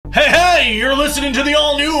Hey, you're listening to the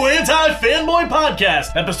all-new Anti-Fanboy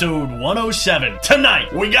Podcast, episode 107.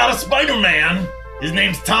 Tonight, we got a Spider-Man. His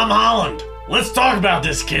name's Tom Holland. Let's talk about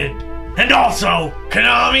this kid. And also,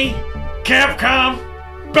 Konami, Capcom,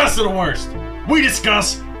 best of the worst. We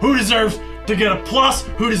discuss who deserves to get a plus,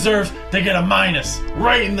 who deserves to get a minus.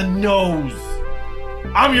 Right in the nose.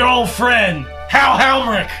 I'm your old friend, Hal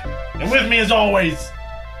Helmrich. And with me, as always,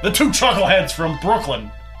 the two chuckleheads from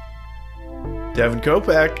Brooklyn. Devin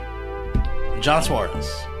Kopeck. John Suarez.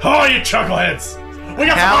 How are you, chuckleheads? We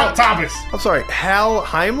got some hot topics. I'm sorry, Hal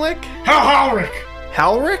Heimlich? Hal Helmrich.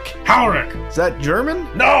 Halrick? Halrick. Is that German?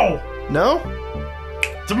 No, No?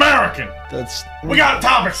 it's American. That's... We got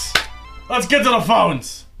topics. Let's get to the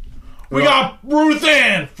phones. We got Ruth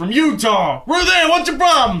Ann from Utah. Ruth Ann, what's your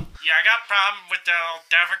problem? Yeah, I got a problem with the old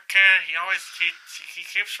Devin kid. He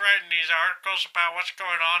keeps writing these articles about what's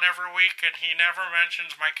going on every week, and he never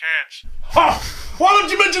mentions my cats. Huh, why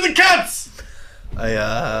don't you mention the cats?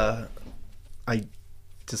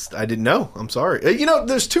 I didn't know. I'm sorry. You know,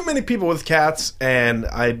 there's too many people with cats, and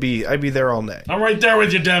I'd be there all day. I'm right there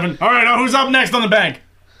with you, Devin. All right, now who's up next on the bank?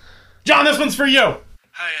 John, this one's for you.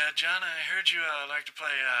 Hi, John. I heard you like to play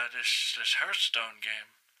this Hearthstone game.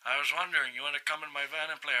 I was wondering, you want to come in my van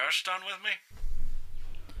and play Hearthstone with me?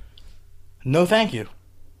 No, thank you.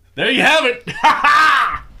 There you have it. Ha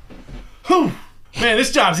ha! Whew. Man,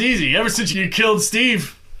 this job's easy. Ever since you killed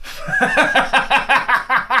Steve.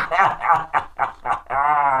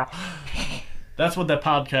 That's what that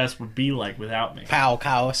podcast would be like without me. Pow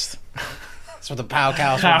cowist. That's what the pow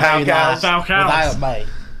cows Pow cows. Pow cows. Without me.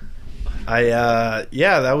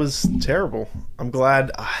 Yeah, that was terrible. I'm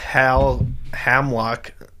glad Hal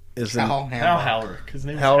Hamlock is in... Hal Halrick. His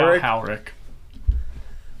name is Halrick? Hal Halrick.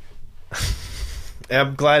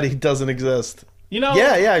 I'm glad he doesn't exist. You know...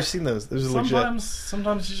 Yeah, I've seen those. Those are legit.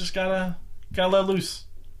 Sometimes you just gotta let loose.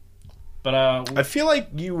 But I feel like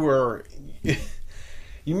you were...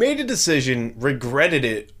 You made a decision, regretted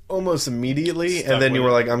it almost immediately, and then you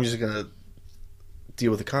were like, I'm just going to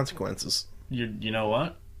deal with the consequences. you know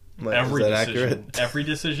what? Like, Every is that decision. accurate? Every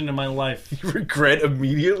decision in my life. You regret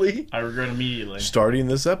immediately? I regret immediately. Starting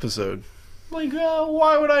this episode. Like,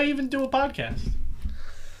 why would I even do a podcast?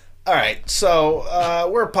 All right, so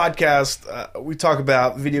we're a podcast. We talk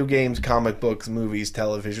about video games, comic books, movies,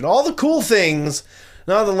 television, all the cool things,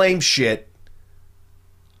 none of the lame shit.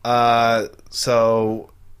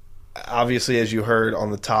 So, obviously, as you heard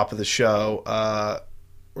on the top of the show,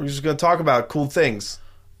 we're just going to talk about cool things.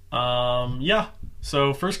 Yeah.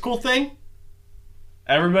 So, first cool thing,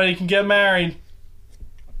 everybody can get married.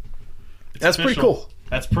 That's official. pretty cool.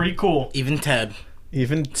 That's pretty cool. Even Ted.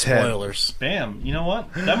 Even Ted. Spoilers. Bam. You know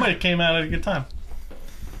what? That might have came out at a good time.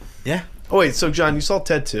 Yeah. Oh, wait, so, John, you saw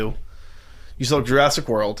Ted 2. You saw Jurassic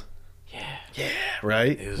World. Yeah,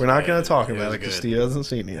 right? We're not going to talk about it because Steve hasn't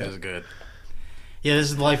seen it yet. It was good. Yeah,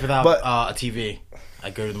 this is life without a TV.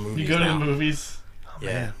 I go to the movies. You go now. to the movies. Yeah.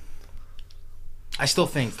 Man. I still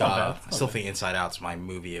think not bad. think Inside Out's my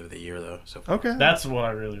movie of the year though. So Okay. That's what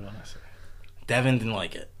I really want to say. Devin didn't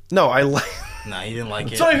like it. No, No, he didn't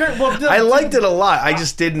like it. So I heard. Well, I liked it a lot. I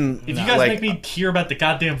just didn't. If you guys make me hear about the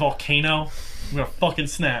goddamn volcano, I'm gonna fucking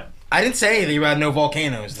snap. I didn't say anything about no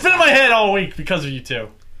volcanoes. It's been in my head all week because of you two.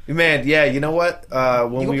 Man, yeah, you know what?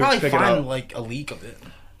 When You we could were probably picking find up, like a leak of it.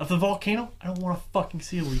 Of the volcano, I don't want to fucking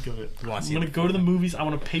see a leak of it. You wanna I'm see gonna it go to the movies. I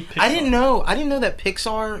want to pay Pixar. I didn't know that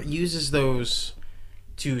Pixar uses those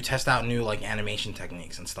to test out new like animation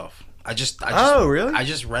techniques and stuff. Oh, really? I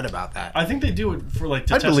just read about that. I think they do it for like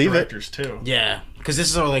to I'd test believe it. directors too. Yeah, because this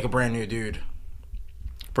is like a brand new dude.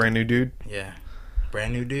 brand new dude. Yeah,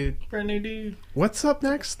 brand new dude. Brand new dude. What's up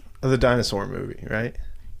next? Oh, the dinosaur movie, right?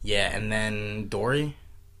 Yeah, and then Dory.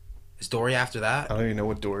 Is Dory after that? I don't even know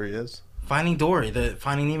what Dory is. Finding Dory, the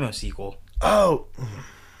Finding Nemo sequel. Oh,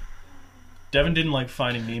 Devin didn't like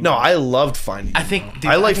Finding Nemo. no, I loved Finding Nemo. I think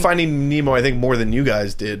I like Finding Nemo, I think, more than you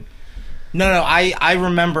guys did. No, I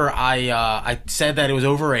remember I said that it was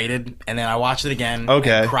overrated, and then I watched it again.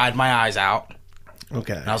 Okay. And cried my eyes out.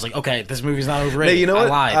 Okay. And I was like, okay, this movie's not overrated. Hey, you know I what?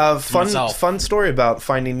 lied to myself. Fun story about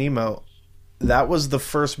Finding Nemo. That was the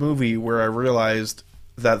first movie where I realized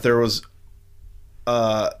that there was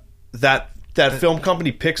that film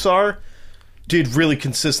company Pixar did really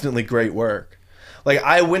consistently great work. Like,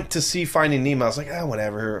 I went to see Finding Nemo. I was like,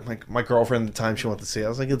 whatever. Like, my girlfriend at the time, she wanted to see it. I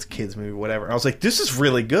was like, it's a kid's movie, whatever. I was like, this is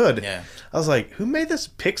really good. Yeah. I was like, who made this?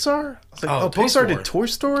 Pixar? I was like, Oh, Pixar Toy Story. did Toy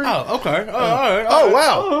Story? Oh, okay. All right. Oh,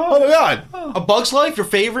 wow. Oh, my God. A Bug's Life, your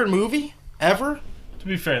favorite movie ever? To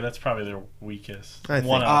be fair, that's probably their weakest. I think-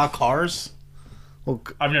 One of. Cars. Well,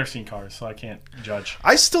 I've never seen Cars, so I can't judge.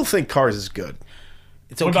 I still think Cars is good.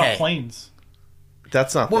 It's What okay. about Planes?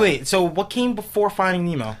 That's not. Wait. So what came before Finding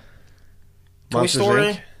Nemo? Toy Monsters, Story.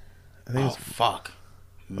 Inc? I think Oh it's, fuck.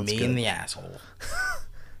 Me good. and the asshole.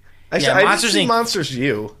 actually, yeah, I Monsters, didn't see Inc. Monsters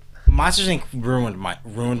U. Monsters Inc.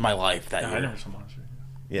 ruined my life that year. I never saw Monster.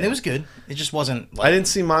 Yeah. It was good. It just wasn't. Like, I didn't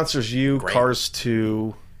see Monsters U, Great. Cars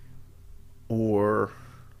 2, or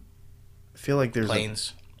I feel like there's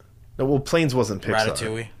Planes. No, well, Planes wasn't Pixar.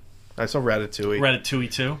 Ratatouille. I saw Ratatouille. Ratatouille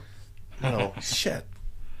 2. Oh shit!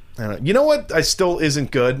 I don't know. You know what? I still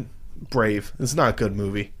isn't good. Brave. It's not a good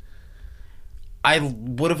movie. I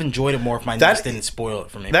would have enjoyed it more if my That- niece didn't spoil it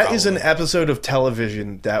for me. That is an probably. episode of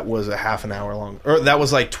television that was a half an hour long, or that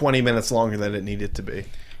was like 20 minutes longer than it needed to be.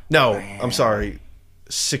 No, I'm sorry,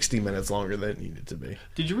 60 minutes longer than it needed to be.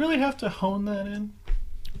 Did you really have to hone that in?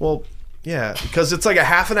 Well, yeah, because it's like a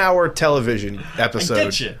half an hour television episode,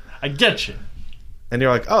 I get you. and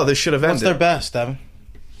you're like, oh, this should have What's ended. their best, Evan?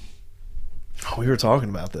 Oh, we were talking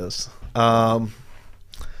about this.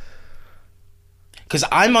 Because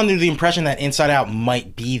I'm under the impression that Inside Out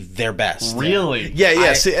might be their best. Really? Yeah.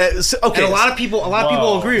 I- Okay. And a lot of people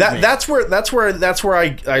agree with me. That's where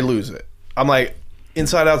I lose it. I'm like,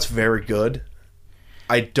 Inside Out's very good.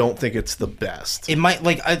 I don't think it's the best. It might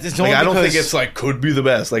it's only I don't think because- it's like could be the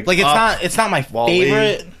best. Like it's not my Wall-E.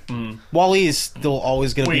 favorite. Wall-E is still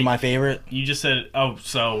always going to be Wait. my favorite. You just said, oh,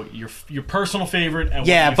 so your personal favorite. And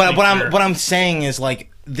Yeah, what you but think what I'm saying is like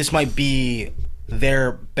this might be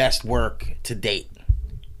their best work to date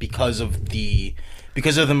because of the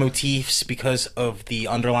motifs, because of the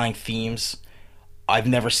underlying themes. I've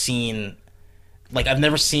never seen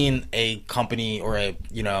a company or a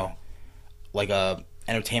a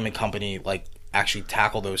entertainment company like actually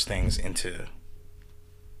tackle those things into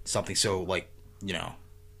something so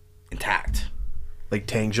intact. like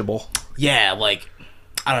tangible. Yeah,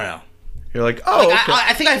 I don't know. You're like, oh, Like, okay.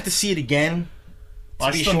 I think I have to see it again. Well,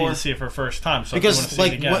 I to be still need sure. to see it for the first time. So if you wanna Because see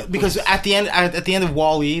it again, because please. at the end of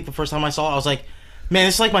Wall-E, the first time I saw it, I was like, man,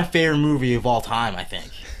 this is like my favorite movie of all time. I think,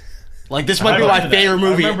 like this might I be my remember that. favorite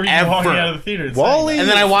movie I remember you walking out ever. of the theater. and Wall-E- saying And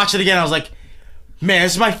then I watched it again. I was like, man,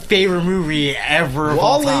 this is my favorite movie ever of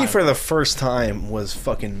all Wall-E time. for the first time was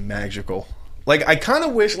fucking magical. Like, I kind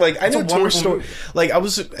of wish, like, I know a Toy wonderful Story. movie. Like, I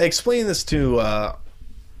was explaining this to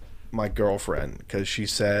my girlfriend because she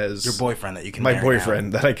says Your boyfriend that you can my marry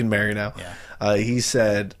boyfriend that I can marry now. Yeah. He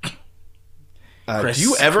said, Chris- "Do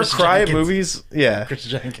you ever Chris cry at Jenkins. movies?" Yeah, Chris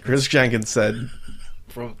Jenkins. Chris Jenkins said,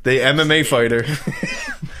 From the MMA fighter,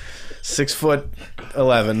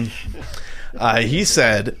 6'11". He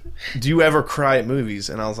said, "Do you ever cry at movies?"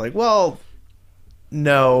 And I was like, "Well,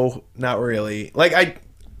 no, not really. Like,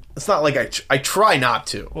 it's not like I try not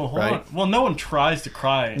to. Well, hold right? on. Well, no one tries to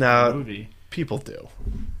cry in No. a movie. People do.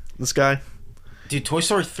 This guy." Dude, Toy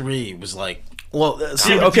Story 3 was like Well, see,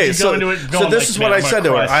 Yeah, but okay, did you go into it so going this like, is man, what I I'm gonna said to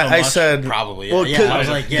her. cry so I much? said, probably well, yeah. I was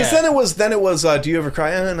like, yeah. because then it was, do you ever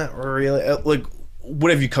cry? Not really. Like,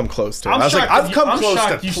 what have you come close to? I'm I was like, shocked I've come I'm close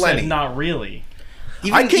shocked to you plenty. Said not really.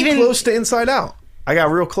 I came close to Inside Out. I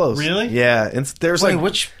got real close. Really? Yeah. There's Wait, like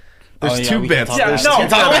which? there's Oh, yeah, two we can't bits. talk Yeah, There's no, two no.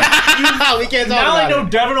 Oh, we can't talk Now I about know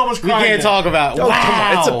it. Devin almost We cried. can't talk about. Oh, Wow.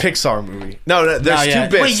 come on. It's a Pixar movie. No, there's yeah.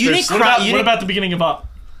 two bits. Wait, you There's- didn't What cry- about, you what didn't- about the beginning of Up?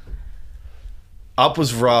 Up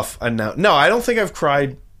was rough. And no, I don't think I've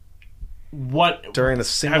cried What during a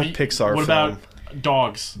single Pixar What film. about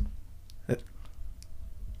Dogs?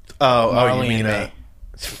 Oh, Marley you mean and Me.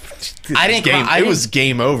 I didn't game, cry- I it didn't- was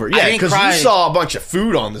game over. Yeah, didn't because you cry. saw a bunch of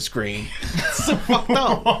food on the screen.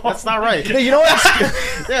 No, that's not right. Hey, you know what?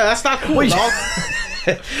 Yeah, that's not cool, Wait. dog.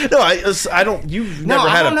 No, I don't. You've No, never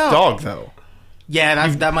I had a don't know. dog though. Yeah,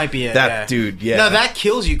 that might be it. That yeah. dude, yeah. No, that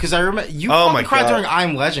kills you because I remember you Oh fucking my cried God. during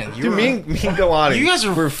I'm Legend. You Dude, were, me and Galani, You guys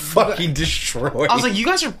are- were fucking destroyed. I was like, you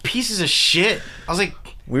guys are pieces of shit. I was like,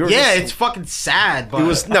 We were yeah, just- it's fucking sad, but it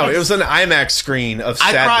was an IMAX screen of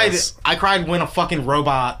sadness. I cried when a fucking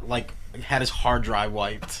robot like had his hard drive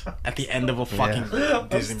wiped at the end of a fucking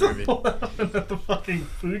Disney movie. At the fucking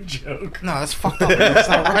food joke. No, that's fucked up. Man. That's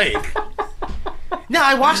not right. No,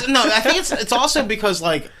 I watched. No, I think it's also because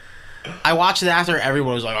like I watched it after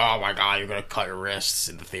everyone was like, "Oh my god, you're gonna cut your wrists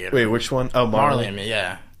in the theater." Wait, which one? Oh, Marley and Me,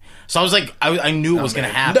 yeah. So I was like, I knew it was gonna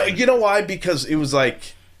happen. No, you know why? Because it was like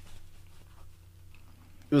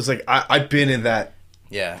I've been in that.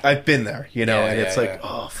 Yeah. I've been there, you know, Yeah, and it's yeah, like, yeah.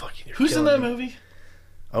 oh fucking. you're Who's in killing that me. movie?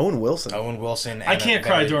 Owen Wilson. Owen Wilson. I and can't a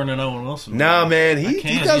cry very- during an Owen Wilson. Nah, movie. man, he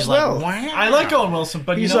can't. does He's like, well. wow. I like Owen Wilson,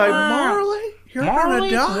 but He's you know, like, Marley, you're Marley?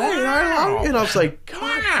 gonna die. And I love you. And I was like, God,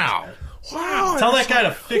 Wow. wow. tell that guy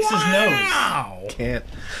to fix his nose. Wow. Can't.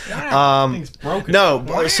 Thing's broken.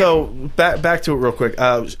 No, so back to it real quick.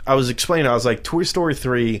 I was explaining. I was like, Toy Story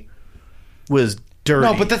 3 was dirty.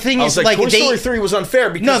 No, but the thing I is, was like like, Toy Story 3 was unfair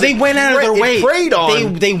because No, they went out of their way. It preyed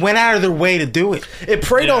on. They went out of their way to do it. It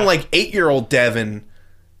preyed Yeah. on like 8-year-old Devin,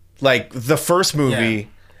 like the first movie,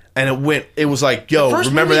 and it was like, yo, First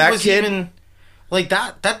remember movie that was kid? even, like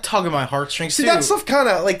that tug at my heartstrings. See, too. that stuff kind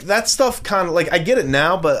of like I get it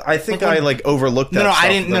now, but I think Like when- I like overlooked that. No, stuff I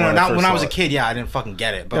didn't. No, not when I was a first kid. Yeah, I didn't fucking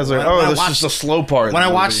get it. But I was like, when oh, I this watched, is the slow part. of when the I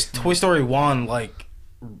movie. watched Toy Story 1, like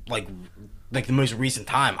the most recent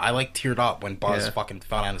time, I like teared up when Buzz fucking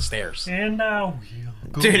fell down the stairs. And now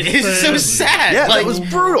we'll go Dude, it's so sad. yeah, like, that was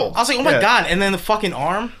brutal. I was like, oh my Yeah. god! And then the fucking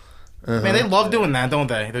arm. Man, they love doing that, don't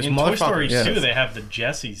they? Those In Toy Story motherfuckers. 2, they have the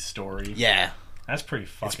Jesse story. Yeah, That's pretty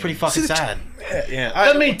fucking... it's pretty fucking sad. yeah,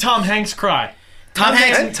 That made Tom Hanks cry. Tom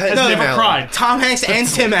Hanks and Tim has never Allen. cried. Tom Hanks and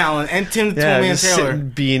Tim Allen and Tim yeah, Toolman just Taylor. sitting,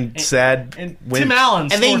 being sad. And when- Tim Allen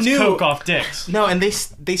And they snorts knew- coke off dicks. No, and they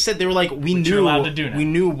said they were like, we you're knew allowed to do now. we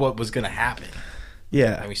knew what was gonna happen.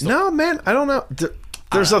 Yeah, we still- no, man, I don't know.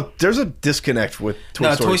 There's a disconnect with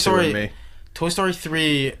Toy Story 2 and me. Toy Story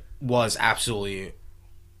 3 was absolutely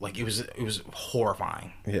like it was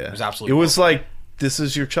horrifying. Yeah, it was absolutely. It was like this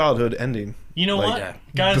is your childhood ending. You know Like, what, yeah.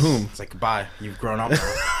 guys? boom. It's like goodbye. You've grown up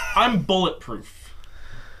now. I'm bulletproof.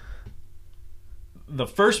 The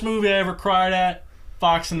first movie I ever cried at,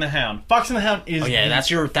 Fox and the Hound. Fox and the Hound is Oh yeah, that's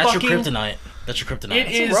your fucking- kryptonite. That's your kryptonite. It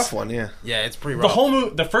It's is a rough one, yeah. Yeah, it's pretty the rough. whole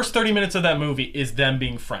movie. The first 30 minutes of that movie is them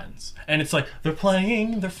being friends, and it's like they're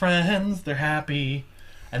playing, they're friends, they're happy,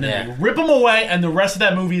 and then Yeah. they rip them away, and the rest of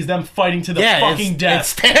that movie is them fighting to the fucking death.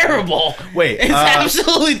 It's terrible. Wait, It's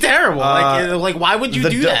absolutely terrible. Like why would you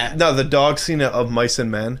do that? No, the dog scene of Mice and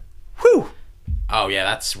Men. Whew. Oh yeah,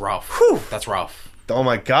 that's rough. Whew. That's rough. Oh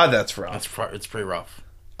my god, that's rough. It's pretty rough.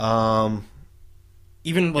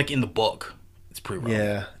 Even like in the book, it's pretty rough.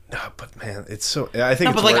 yeah. No, but man, it's so. I think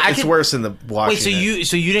No, it's, but, like, I it's could- worse than the watching. Wait,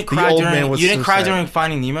 so it. you didn't cry old man during was you didn't so cry sad. during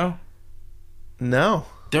Finding Nemo? No.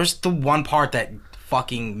 There's the one part that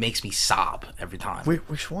fucking makes me sob every time. Wait,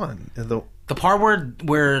 which one? The part where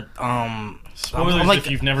Spoilers I'm like,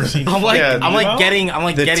 if you've never seen. I'm like Yeah, I'm like Nemo? getting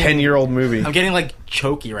the 10-year-old movie. I'm getting like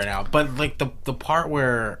choky right now. But like the part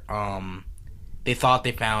where they thought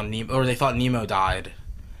they found Nemo, or they thought Nemo died,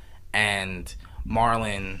 and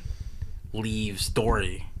Marlin leaves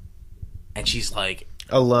Dory, and she's like,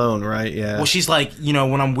 Alone, right? Yeah. well, she's like, you know,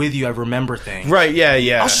 when I'm with you, I remember things. right? Yeah,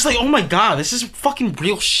 yeah. I was just like, oh my god, this is fucking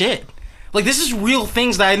real shit. Like, this is real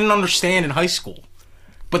things that I didn't understand in high school.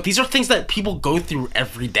 But these are things that people go through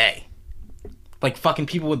every day. Like, fucking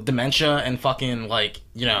people with dementia and fucking, like,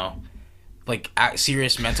 you know, like,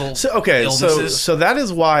 serious mental So illnesses. so that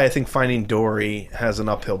is why I think Finding Dory has an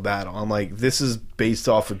uphill battle. I'm like, this is based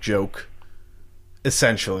off a joke,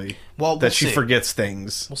 essentially. Well, that we'll she see. forgets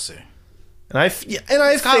things, We'll see. and I have faith that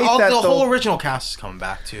The they'll- whole original cast is coming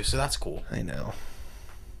back, too, so that's cool. I know.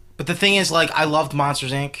 But the thing is, like, I loved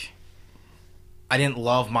Monsters, Inc. I didn't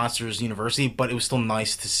love Monsters University, but it was still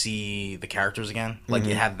nice to see the characters again. Like,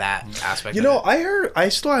 it had that aspect You of know, it. I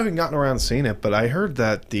still haven't gotten around to seeing it, but I heard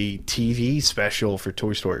that the TV special for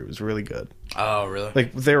Toy Story was really good. Oh, really?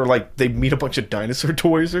 Like they meet a bunch of dinosaur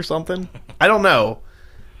toys or something. I don't know,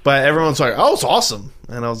 but everyone's like, "Oh, it's awesome,"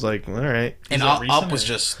 and I was like, "All right." And it Up recent, was or-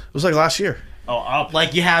 just... It was like last year. Oh, up.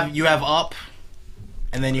 Like, you have Up,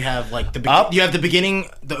 and then you have, like, Up? you have the beginning,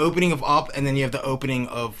 the opening of Up, and then you have the opening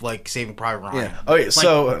of, like, Saving Private Ryan. Okay, Like,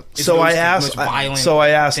 so it's so the I most asked violent so I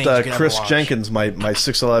asked things you could ever Chris watch. Jenkins, my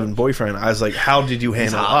 6'11" boyfriend. I was like, "How did you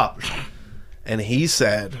handle hot. Up?" And he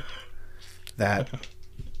said that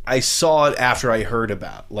I saw it after I heard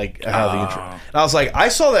about like how the intro. And I was like, I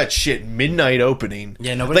saw that shit midnight opening.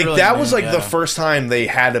 Yeah, nobody like really that knew, was like yeah. the first time they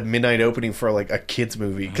had a midnight opening for like a kids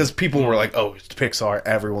movie because people were like, "Oh, it's Pixar,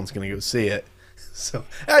 everyone's gonna go see it." So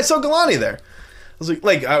and I saw Galani there. I was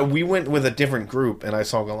like we went with a different group and I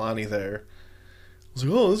saw Galani there. I was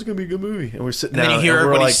like, "Oh, this is gonna be a good movie." And we're sitting And then down you hear and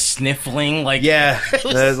we're everybody like, sniffling, like... "Yeah," It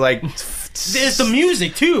was- and it's like. There's the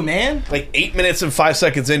music, too, man. Like 8 minutes and 5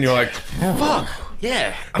 seconds in, you're like, Fuck.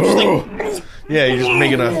 Yeah. I'm just like... yeah, you're just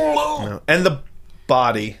making a. And the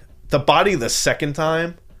body the second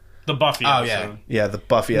time, The Buffy Oh, episode. yeah, the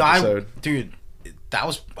Buffy No, episode. dude, that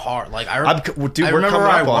was hard. Like, Dude, I we're remember coming where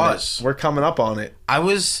I up on was. it. We're coming up on it. I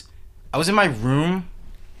was in my room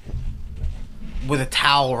with a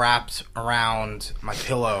towel wrapped around my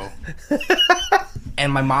pillow,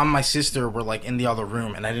 and my mom and my sister were like in the other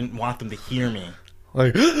room, and I didn't want them to hear me.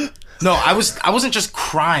 Like, No, I wasn't just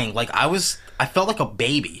crying. Like, I felt like a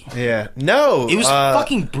baby. yeah, no, It was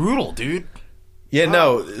fucking brutal, dude. yeah,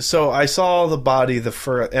 no. So I saw the body the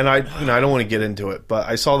first, and I don't want to get into it, but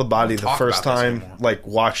I saw the body the Talk first about this time, anymore. like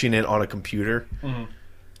watching it on a computer, Mm-hmm.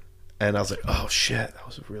 and I was like, oh shit, that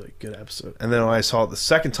was a really good episode. And then when I saw it the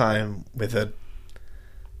second time with a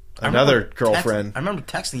Another girlfriend. I remember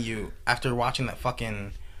texting you after watching that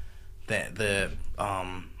fucking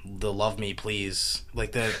the Love Me Please,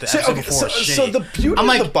 like the episode before. So the beauty I'm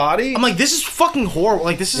like, of the body. I'm like, this is fucking horrible.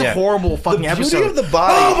 Like, this is a horrible fucking the beauty episode. of the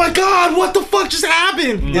body. Oh my god, what the fuck just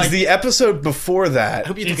happened? Is Like, the episode before that I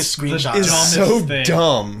hope you take a It's the screenshot. is dumbest so thing.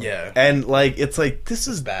 dumb. Yeah. And like it's like this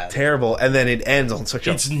is bad. terrible, and then it ends on such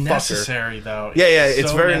a It's fucker. necessary though. Yeah,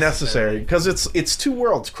 it's so very necessary because it's two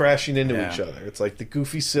worlds crashing into Yeah. each other. It's like the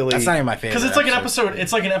goofy, silly. That's not even my favorite. Because it's like an episode.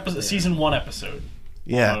 It's like an episode, season 1 episode.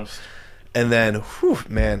 Yeah, Almost. and then whew,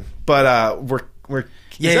 man. But we're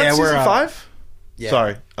Yeah, is that yeah, season we're, 5. Yeah.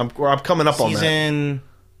 Sorry, I'm coming up on that. Season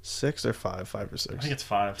 6 or 5 or I think 6. it's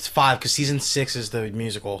 5. it's 5 because season 6 is the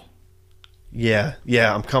musical. Yeah,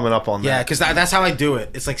 I'm coming up on Yeah, that. because that's how I do it.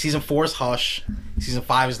 It's like season 4 is Hush, season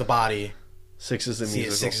 5 is The Body, 6 is the season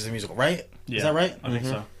musical. 6 is the musical. Right? Yeah, Is that right? I think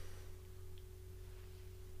so.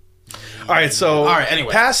 All right, so All right,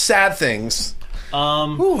 anyway. past sad things.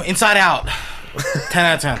 Ooh, Inside Out. 10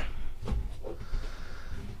 out of 10.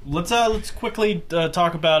 Let's quickly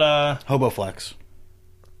talk about Hobo Flex.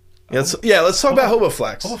 Let's talk about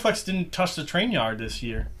Hoboflex. Hoboflex didn't touch the train yard this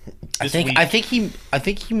year. I This think week. I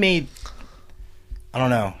think he made. I don't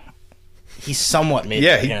know. He somewhat made.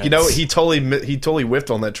 Yeah, the he appearance. he totally whiffed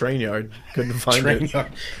on that train yard. Couldn't find Train it.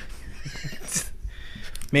 yard.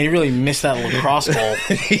 Man, he really missed that lacrosse goal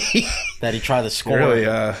that he tried to score. Really,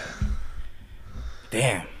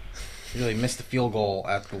 Damn. He really missed the field goal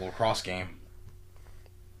at the lacrosse game.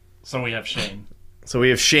 So we have Shane. So we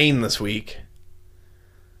have Shane this week.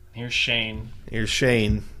 Here's Shane. Here's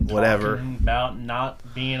Shane. Whatever. Talking about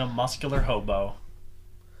not being a muscular hobo.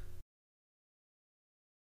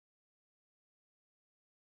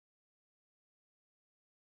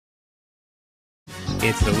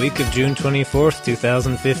 It's the week of June 24th,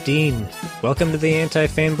 2015. Welcome to the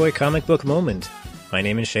Anti-Fanboy Comic Book Moment. My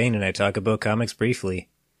name is Shane and I talk about comics briefly.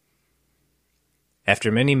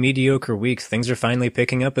 After many mediocre weeks, things are finally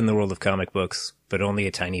picking up in the world of comic books, but only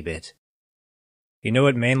a tiny bit. You know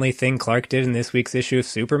what manly thing Clark did in this week's issue of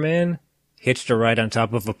Superman? Hitched a ride on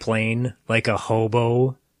top of a plane, like a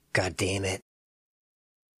hobo. God damn it.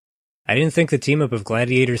 I didn't think the team-up of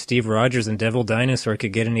Gladiator Steve Rogers and Devil Dinosaur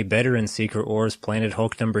could get any better in Secret Wars Planet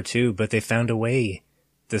Hulk #2, but they found a way.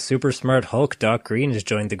 The super smart Hulk, Doc Green, has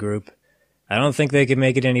joined the group. I don't think they could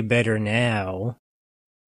make it any better now.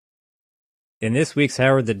 In this week's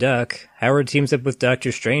Howard the Duck, Howard teams up with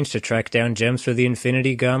Doctor Strange to track down gems for the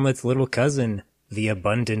Infinity Gauntlet's little cousin, the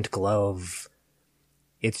Abundant Glove.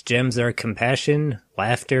 Its gems are compassion,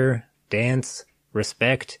 laughter, dance,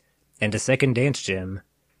 respect, and a second dance gem.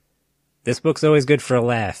 This book's always good for a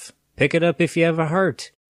laugh. Pick it up if you have a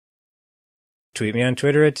heart. Tweet me on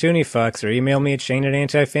Twitter at TooneyFox or email me at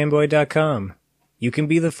shane@antifanboy.com. You can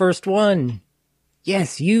be the first one.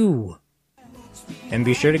 Yes, you. And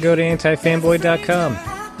be sure to go to antifanboy.com.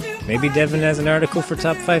 Maybe Devin has an article for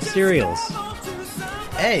top 5 cereals.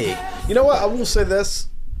 Hey. You know what? I will say this.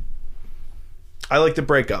 I like the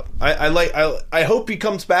breakup. I hope he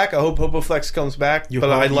comes back. I hope Hoboflex comes back.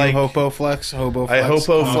 I like Hobo Flex. Hobo I Flex.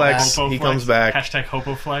 Hoboflex. Hopoflex. He comes back. Hashtag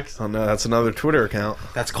Hopoflex. Oh no, that's another Twitter account.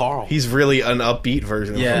 That's Carl. He's really an upbeat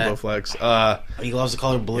version Yeah. of Hoboflex. He loves the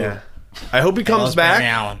color blue. Yeah. I hope he comes loves Barry back.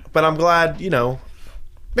 Allen. But I'm glad,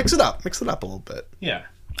 mix it up a little bit. Yeah.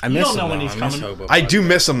 I You miss don't him. know when though. he's I miss coming. Hobo I Flex. do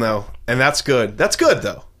miss him though, and that's good. That's good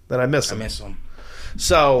though that I miss I him. miss him.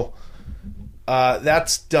 So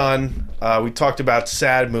that's done. We talked about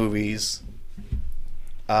sad movies.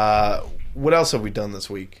 What else have we done this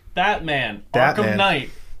week? Batman. Batman. Arkham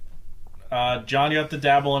Knight. John got to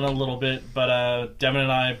dabble in a little bit, but Devin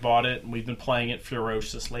and I bought it, and we've been playing it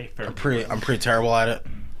ferociously. I'm pretty terrible at it.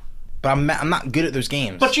 But I'm not good at those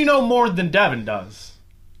games. But you know more than Devin does.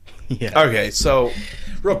 yeah. Okay, so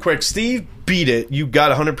real quick, Steve beat it. You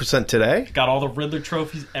got 100% today. Got all the Riddler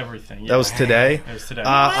trophies, everything. Yeah. That was today. That was today.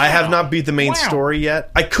 I have not beat the main Wow. story yet.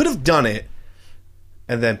 I could have done it,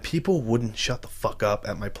 and then people wouldn't shut the fuck up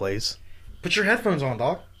at my place. Put your headphones on,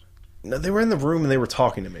 dog. No, they were in the room and they were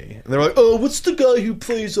talking to me. And they were like, "Oh, what's the guy who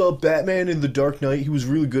plays Batman in The Dark Knight? He was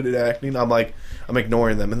really good at acting." I'm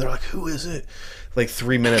ignoring them, and they're like, "Who is it?" Like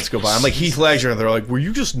 3 minutes go by. I'm like, Heath Ledger, and they're like, "Were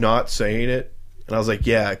you just not saying it?" And I was like,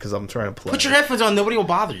 "Yeah, because I'm trying to play." Put your headphones on. Nobody will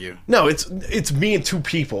bother you. No, it's me and 2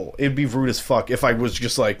 people. It'd be rude as fuck if I was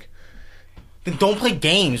just like. Then don't play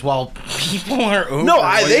games while people are over. No,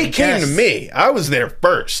 while they you came guess. to me. I was there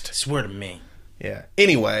first. Swear to me. Yeah.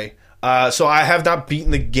 Anyway, so I have not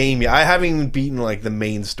beaten the game yet. I haven't even beaten like the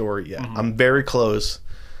main story yet. I'm very close.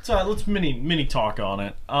 So let's mini talk on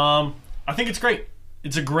it. I think it's great.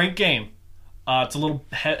 It's a great game. It's a little.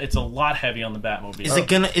 It's a lot heavy on the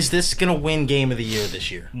Batmobile. Is this gonna win Game of the Year this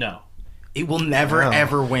year? No. It will never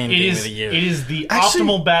ever win Game of the Year. It is the Actually-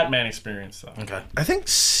 optimal Batman experience, though. Okay. I think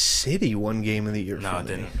City won Game of the Year. No, for it me.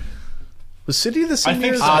 didn't. Was City the same I think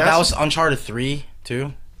year as so. the That Mass- was Uncharted 3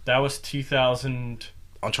 too. That was 2000.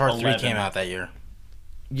 Uncharted 3 11. came out that year.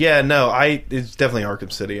 Yeah, no, it's definitely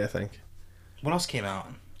Arkham City, I think. What else came out?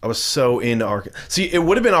 I was so into Arkham. See, it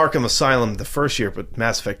would have been Arkham Asylum the first year, but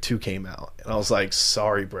Mass Effect 2 came out. And I was like,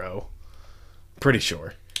 sorry, bro. Pretty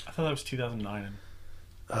sure. I thought that was 2009.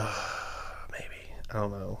 Maybe. I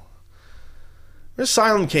don't know.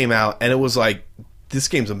 Asylum came out, and it was like, this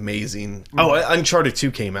game's amazing. Oh, Uncharted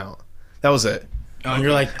 2 came out. That was it. Oh, and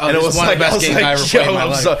you're like, oh, And it this was is one of the like, I best was games I like, ever played in my I'm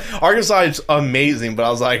life. so, Arkham Asylum's amazing, but I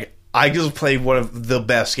was like, I just played one of the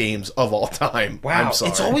best games of all time. Wow, I'm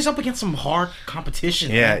sorry. it's always up against some hard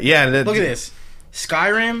competition. Yeah, man. yeah. Look at this: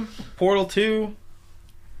 Skyrim, Portal 2,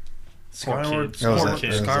 Skyward, That was Skyward it.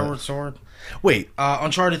 Kid. That was Skyward Sword, Wait,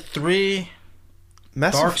 Uncharted 3,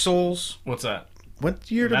 Mass Dark Effect- Souls. What's that? What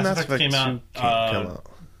year did Mass Mass Effect Effect came 2 out, come out?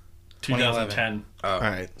 2010. Oh. All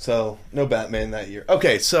right, so no Batman that year.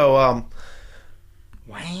 Okay, so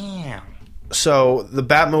Wow. so the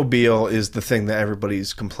Batmobile is the thing that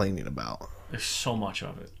everybody's complaining about. There's so much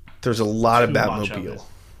of it. There's a lot of Too much of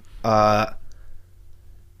Batmobile.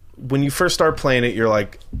 When you first start playing it, you're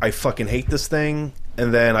like, I fucking hate this thing.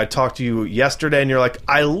 And then I talked to you yesterday, and you're like,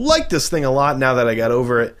 I like this thing a lot now that I got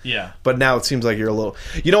over it. Yeah. But now it seems like you're a little...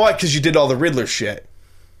 You know what? Because you did all the Riddler shit.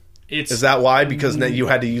 It's Is that why? Because now you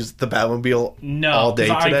had to use the Batmobile no, all day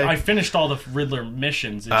 'cause today? I finished all the Riddler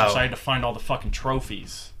missions. It's just Oh. I had to find all the fucking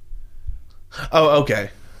trophies. Oh,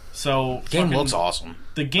 okay. So Game fucking- looks awesome.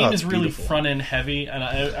 The game Oh, is it's really beautiful. front end heavy, and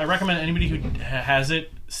I recommend anybody who has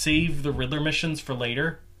it save the Riddler missions for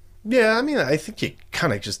later. Yeah, I mean, I think you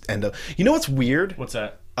kind of just end up... You know what's weird? What's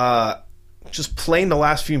that? Just playing the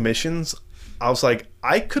last few missions, I was like,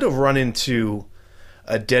 I could have run into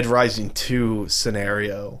a Dead Rising 2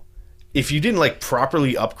 scenario if you didn't, like,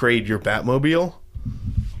 properly upgrade your Batmobile.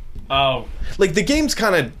 Oh, Like, the game's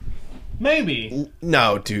kind of... maybe.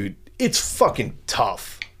 No, dude. It's fucking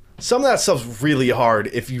tough. Some of that stuff's really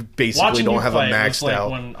hard if you basically Watching don't you have play a it was maxed like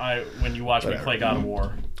out... when you watch me Whatever. play God of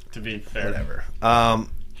War. To be fair, Whatever.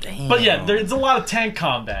 Damn. But yeah, there's a lot of tank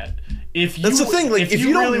combat. If you, That's the thing. Like, if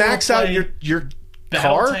you don't really max wanna out play your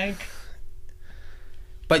battle car... tank,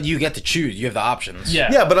 But you get to choose. You have the options. yeah,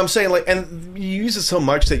 Yeah, but I'm saying, like, and you use it so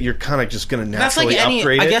much that you're kind of just going to That's naturally like any.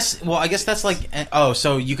 upgrade I it. guess. Well, I guess that's like. Oh,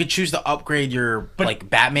 so you could choose to upgrade your like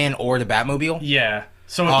Batman or the Batmobile. yeah.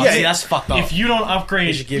 So Oh, if, see, that's fucked up. if you don't They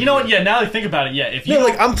upgrade, should give you know you- what? Yeah, now that I think about it, yeah. If you No, don't-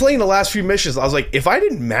 like I'm playing the last few missions. I was like, if I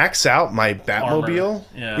didn't max out my Batmobile,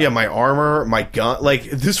 Armor. yeah, my armor, my gun, like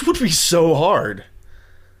this would be so hard,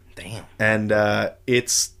 Damn. and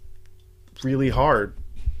it's really hard.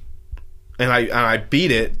 And I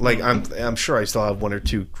beat it. Like I'm sure I still have one or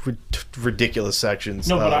two ridiculous sections.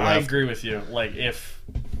 no, but I left. agree with you. Like if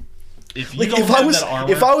you Like don't if have I was that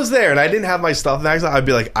armor, if I was there and I didn't have my stuff maxed out, I'd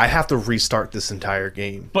be like, I have to restart this entire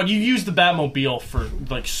game. but you use the Batmobile for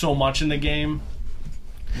like so much in the game.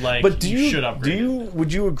 Like, But should upgrade.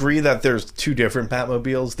 would you agree that there's two different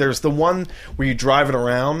Batmobiles? There's the one where you drive it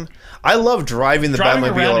around. I love driving the Driving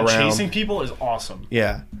Batmobile around and around. chasing people is awesome.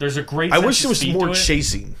 Yeah. There's a great. I sense wish of there was speed more to it.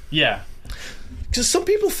 chasing. Yeah, Because some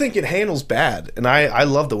people think it handles bad, and I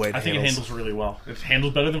love the way it I think handles. it handles really well. It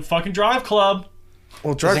handles better than fucking Drive Club.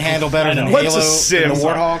 Well, Does it handle better I than know. What's Halo a sim? and the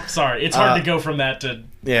Sorry. Warthog? Sorry, it's hard to go from that to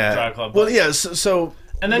Yeah. Drive Club. Well, but- yeah. So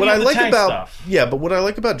And then what you I have the like tank about stuff. but what I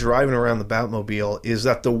like about driving around the Batmobile is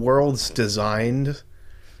that the world's designed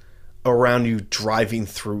around you driving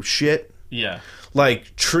through shit, yeah.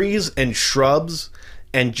 like trees and shrubs.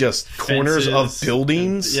 And just corners of Fences,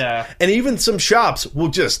 buildings. yeah. And even some shops will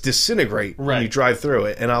just disintegrate when Right. you drive through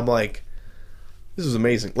it. And I'm like, this is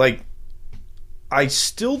amazing. Like, I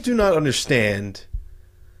still do not understand.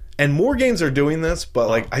 And more games are doing this, but,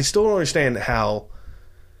 like, I still don't understand how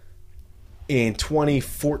in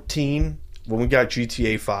 2014, when we got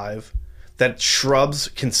GTA 5, that shrubs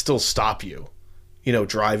can still stop you,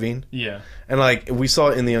 driving. Yeah. And, like, we saw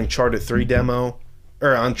it in the Uncharted 3 demo.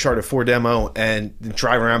 Or Uncharted 4 demo, and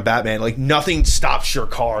driving around Batman, like nothing stops your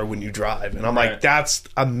car when you drive, and I'm Right. like, that's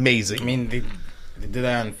amazing. I mean, they did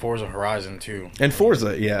that in Forza Horizon too. And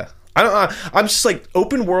Forza, yeah, I'm just like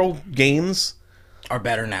open world games Are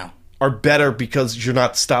better now. are better because you're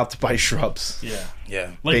not stopped by shrubs. Yeah. Yeah.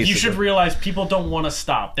 Like you should Basically. realize people don't want to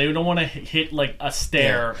stop. They don't want to hit like a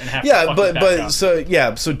stair and have to Yeah, fucking back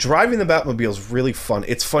up. so driving the Batmobile is really fun.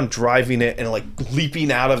 It's fun driving it and like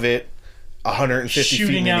leaping out of it. 150 feet in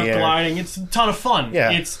shooting the out, air. gliding. It's a ton of fun.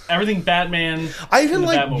 Yeah. It's everything Batman. I even in the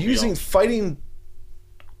like Batmobile. fighting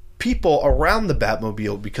people around the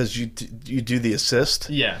Batmobile because you do the assist.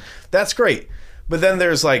 Yeah. That's great. But then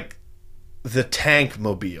there's like the tank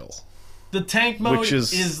mobile. The tank mode Which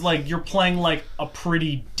is like you're playing like a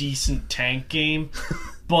pretty decent tank game,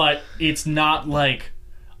 but it's not like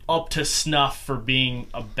up to snuff for being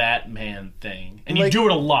a Batman thing. And you Like- do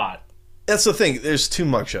it a lot. That's the thing. There's too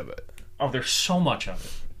much of it. Oh, there's so much of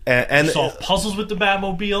it. And You solve puzzles with the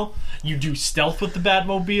Batmobile. You do stealth with the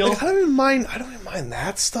Batmobile. like, I don't even mind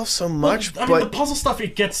that stuff so much. I mean, the puzzle stuff,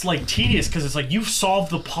 it gets, like, tedious, because it's like, you've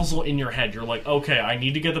solved the puzzle in your head. You're like, okay, I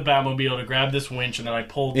need to get the Batmobile to grab this winch, and then I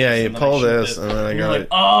pull this, Yeah, you and then pull I shoot this, and then I you're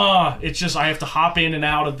got like, it. it's just, I have to hop in and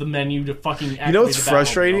out of the menu to fucking activate You know what's the Batmobile.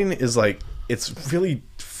 frustrating is like it's really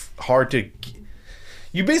hard to.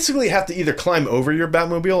 You basically have to either climb over your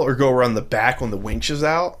Batmobile or go around the back when the winch is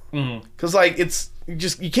out. Because like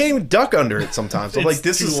you can't even duck under it sometimes. I'm It's like,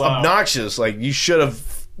 this too is loud. obnoxious. Like you should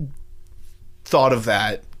have thought of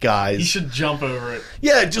that, guys. You should jump over it.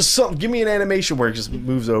 Yeah, just give me an animation where it just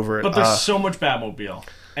moves over it. But there's so much Batmobile.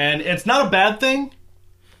 And it's not a bad thing,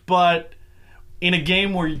 but in a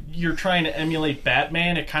game where you're trying to emulate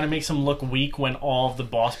Batman, it kind of makes him look weak when all of the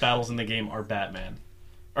boss battles in the game are Batman.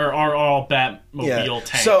 Or are all Batmobile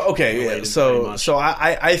tank. So okay, related, yeah. pretty So much.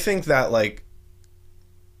 I think that like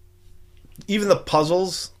even the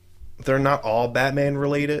puzzles, they're not all Batman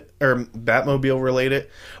related or Batmobile related,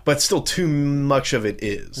 but still too much of it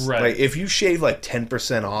is. Right. Like if you shave like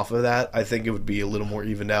 10% off of that, I think it would be a little more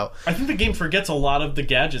evened out. I think the game forgets a lot of the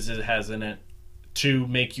gadgets it has in it to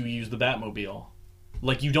make you use the Batmobile.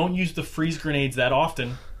 Like, you don't use the freeze grenades that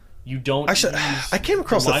often. You don't Actually, use I came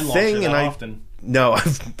across the a line launcher thing and that I often. no,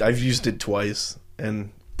 I've used it twice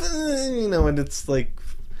and and it's like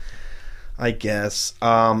I guess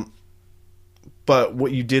but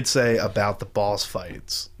what you did say about the boss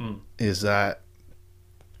fights is that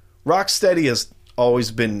Rocksteady has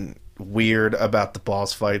always been weird about the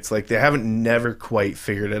boss fights. Like they haven't never quite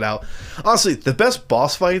figured it out. Honestly, the best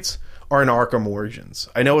boss fights are in Arkham Origins.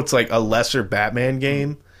 I know it's like a lesser Batman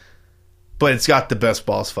game, but it's got the best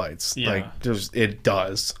boss fights. Yeah. Like it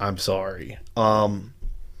does. I'm sorry.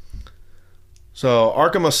 So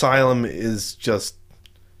Arkham Asylum is just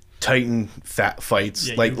Titan fat fights.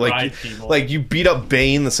 Yeah, like you ride people. like you beat up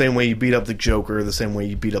Bane the same way you beat up the Joker, the same way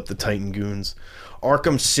you beat up the Titan goons.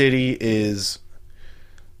 Arkham City is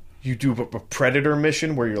you do a Predator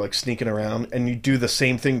mission where you're like sneaking around and you do the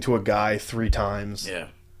same thing to a guy 3 times Yeah.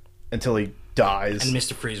 until he dies. And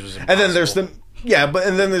Mr. Freeze was impossible. And then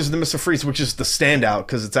there's the Mr. Freeze, which is the standout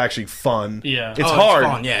because it's actually fun. Yeah. it's Oh, hard,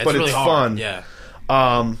 fun. Yeah, it's but really it's hard. fun. Yeah.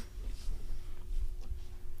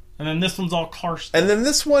 And then this one's all car stuff. And then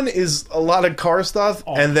this one is a lot of car stuff,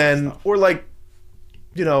 All and car then stuff. or like,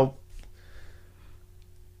 you know,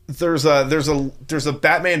 there's a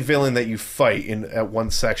Batman villain that you fight at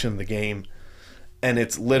one section of the game, and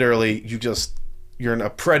it's literally you're in a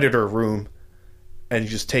Predator room, and you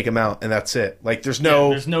just take him out, and that's it. Like there's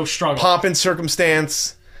no struggle. pomp and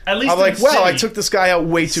circumstance. At least I'm like, in well, I City, took this guy out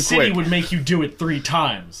way too City quick. would make you do it 3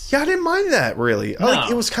 times. Yeah, I didn't mind that really. Like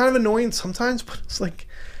No. it was kind of annoying sometimes, but it's like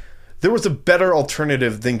there was a better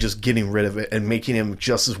alternative than just getting rid of it and making him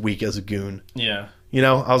just as weak as a goon. Yeah. You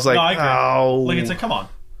know, I was like, No, I agree. oh, Like, it's like, come on.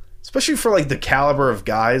 especially for like the caliber of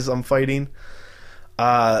guys I'm fighting.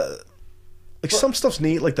 Like some stuff's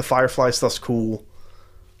neat, like the Firefly stuff's cool.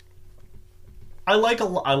 I like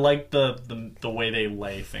the way they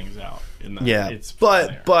lay things out. In that. Yeah, It's fun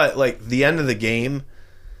there. but like the end of the game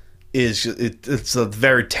is it's a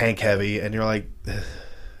very tank heavy, and you're like,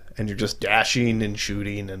 and you're just dashing and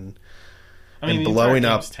shooting and I mean, and the blowing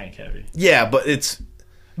entire up. game's tank heavy. Yeah, but it's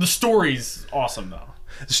The story's awesome though.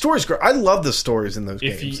 the story's great. I love the stories in those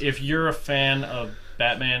games. If you're a fan of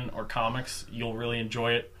Batman or comics, you'll really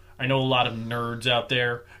enjoy it. I know a lot of nerds out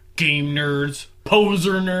there, game nerds,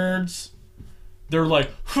 poser nerds. They're like,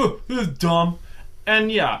 huh, this is dumb.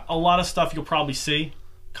 And yeah, a lot of stuff you'll probably see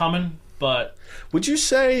coming, but Would you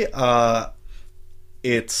say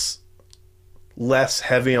it's less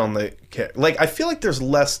heavy on the like? I feel like there's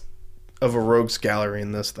less of a rogues gallery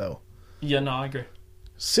in this though. yeah, no, I agree.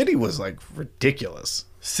 City was like ridiculous.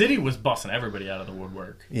 City was busting everybody out of the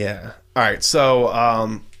woodwork. Yeah. All right. So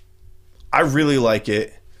I really like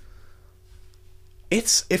it.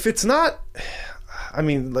 If it's not, I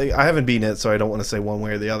mean, like I haven't beaten it, so I don't want to say one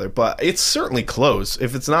way or the other. But it's certainly close.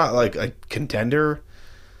 If it's not like a contender,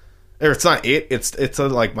 or it's not it's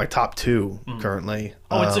like my top 2 currently.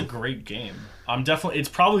 Oh, it's a great game. It's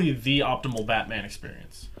probably the optimal Batman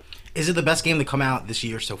experience. Is it the best game to come out this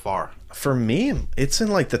year so far? For me, it's in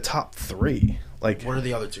like the top 3. Like, What are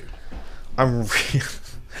the other 2? I'm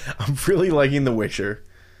really liking The Witcher.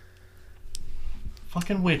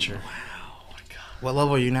 Fucking Witcher. What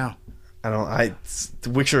level are you now? The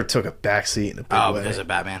Witcher took a backseat in a big way. Because of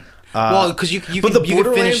Batman. Well, because you But the you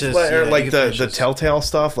can finish Borderlands, this. or yeah, like you can finish the this. Telltale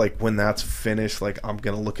stuff, like when that's finished, like I'm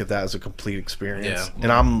gonna look at that as a complete experience, Yeah.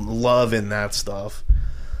 and I'm loving that stuff.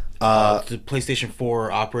 The PlayStation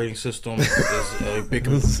 4 operating system is a big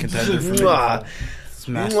contender for me. Mwah. It's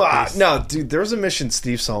a masterpiece. No, dude, there was a mission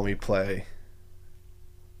Steve saw me play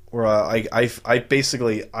where I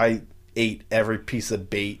basically ate every piece of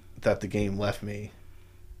bait that the game left me.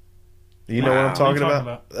 You know what I'm Wow. talking What are you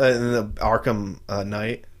about? In the Arkham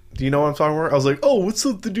Knight. Do you know what I'm talking about? I was like, oh, what's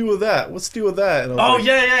the deal with that? What's the deal with that? And I was Oh like,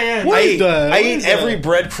 yeah. I ate every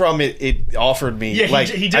breadcrumb it offered me. Yeah, like,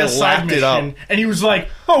 he did I a side lapped it up. mission, and he was like,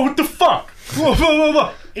 "Oh, what the fuck?" Blah, blah, blah,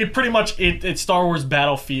 blah. It pretty much it's Star Wars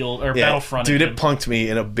Battlefield or Yeah, Battlefront. dude, again. it punked me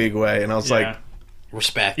in a big way, and I was Yeah. like,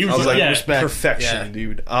 Respect. He I was like, Yeah. respect. perfection, Yeah.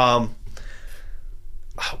 dude.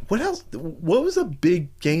 What else? What was a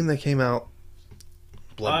big game that came out?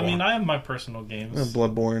 Bloodborne. I mean, I have my personal games.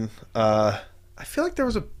 Bloodborne. I feel like there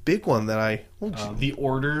was a big one that The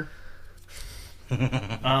Order.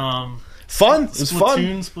 fun. It was fun.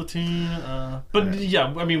 Splatoon. But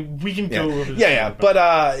yeah, I mean, we can Yeah, go over this. yeah. later,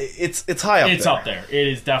 But it's high up. it's there. up there. It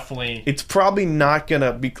is definitely. It's probably not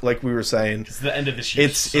gonna be like we were saying. It's the end of this year.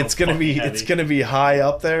 It's gonna be high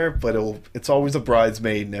up there, but it's always a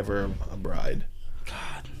bridesmaid, never a bride.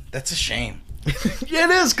 God, that's a shame. Yeah,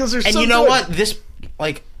 it is because there's. And so you know good. what? This,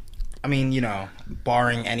 like, I mean, you know,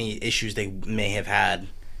 barring any issues they may have had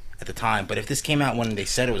at the time, but if this came out when they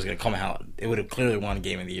said it was going to come out, it would have clearly won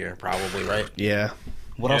Game of the Year, probably, right? Yeah.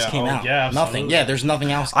 What else Yeah, came oh, out? yeah, Nothing. absolutely. Yeah, there's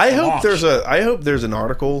nothing else. I to hope launch. there's an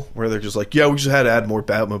article where they're just like, yeah, we just had to add more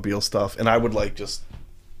Batmobile stuff, and I would like just.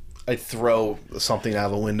 I'd throw something out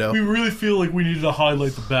of the window. We really feel like we needed to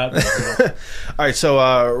highlight the Batman. All right,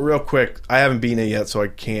 so real quick, I haven't beaten it yet, so I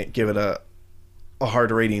can't give it a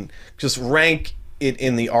hard rating. Just rank it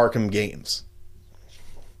in the Arkham games.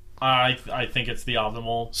 I think it's the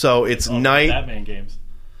optimal. So it's of Knight. Batman games.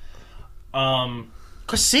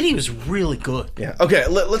 Because City was really good. Yeah. Okay.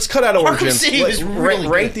 Let's cut out Origins. City was really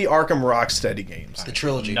rank good. the Arkham Rocksteady games. The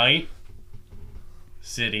trilogy. Knight,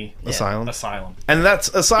 City, Asylum. Asylum. And that's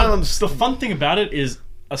Asylum's. The fun thing about it is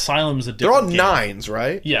Asylum's a They're different all game. 9s,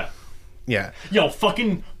 right? Yeah. Yeah. Yo,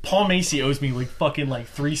 fucking Paul Macy owes me like fucking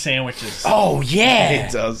 3 sandwiches. Oh, yeah.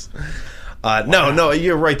 It does. No,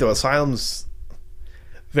 you're right though. Asylum's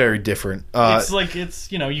very different. It's like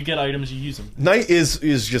you get items, you use them. Night is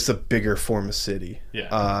just a bigger form of City.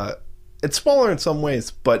 Yeah. It's smaller in some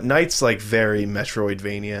ways, but Night's like very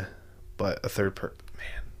Metroidvania, but a third person.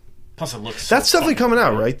 Man, Plus, it looks. So that's definitely fucking coming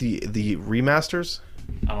out, cool. right? The remasters.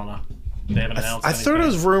 I don't know. They haven't announced. I thought it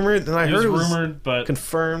was anything. rumored, and I It heard was it was rumored, but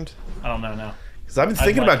confirmed. I don't know now. Because I've been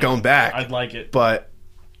thinking I'd about like it. going back, I'd like it. but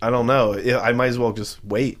I don't know. I might as well just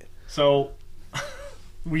wait. So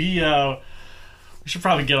we should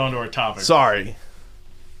probably get onto our topic. Sorry.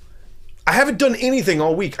 I haven't done anything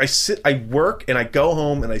all week. I work and I go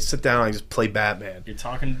home and I sit down and I just play Batman. You're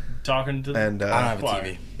talking to And I don't have a Why?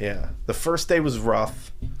 TV. yeah, the first day was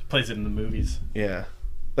rough. plays it in the movies. Yeah,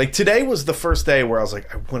 like today was the first day where I was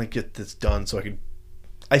like, I want to get this done so I could.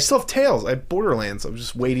 I still have Tales. I have Borderlands. I'm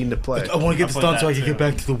just waiting to play. I want to get this played done so that I can too. get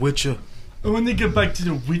back to The Witcher. When they get back to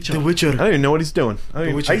the Witcher, The Witcher. I don't even know what he's doing.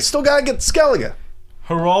 Witcher. I still gotta get Skellige.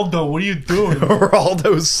 Geraldo, what are you doing?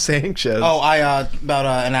 Geraldo Sanchez. Oh, I about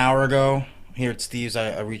an hour ago here at Steve's,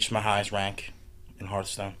 I reached my highest rank in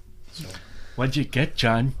Hearthstone. What'd you get,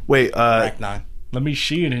 John? wait, Rank 9. Let me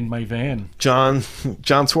see it in my van. John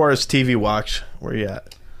Suarez TV Watch. Where you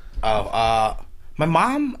at? Oh, my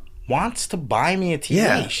mom wants to buy me a TV.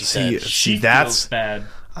 Yeah, she see, said. She that's feels bad.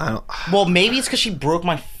 I don't. Well, maybe it's because she broke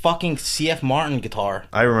my fucking CF Martin guitar.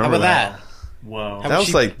 I remember How about that. that? Whoa. How That was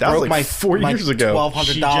she like broke 4 years ago. $1,200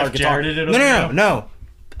 She guitar. Jeff Jarretted it No, over no, you? no.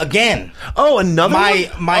 Again, Oh, another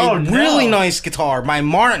my one? Oh, no. really nice guitar, my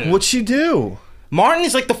Martin. What'd she do? Martin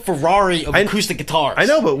is like the Ferrari of acoustic guitars. I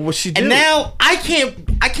know, but what'd she do? And now I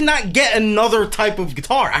cannot get another type of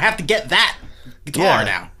guitar. I have to get that guitar Yeah.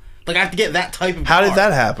 now. Like I have to get that type of How guitar. did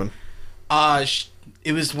that happen?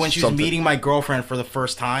 It was when she was Something. meeting my girlfriend for the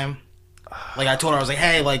first time. Like I told her, I was like,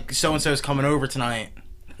 "Hey, like so and so is coming over tonight."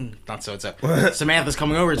 Not so and so. Samantha's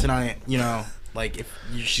coming over tonight. You know, like if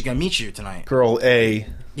she's gonna meet you tonight. Girl A,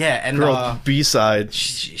 Yeah, and girl B side.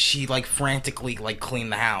 she like frantically like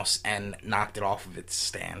cleaned the house and knocked it off of its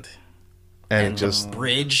stand. And just the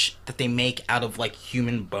bridge that they make out of like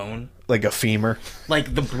human bone, like a femur.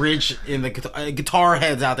 like the bridge in the guitar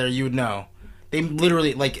heads out there, you would know. They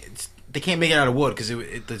literally they can't make it out of wood because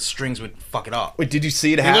the strings would fuck it up. Wait, did you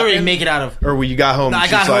see it They happen? literally make it out of. Or when you got home, No, I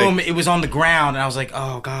she's got like, home, it was on the ground, and I was like,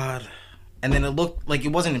 oh god. And then it looked like it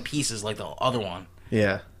wasn't in pieces like the other one,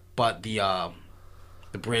 Yeah. but the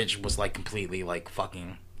bridge was like completely like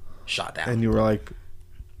fucking shot down. And you were like,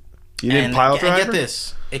 you didn't pile driver? And get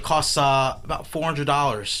this, it costs about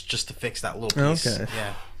 $400 just to fix that little piece. Okay.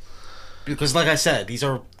 Yeah. Because like I said, these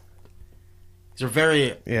are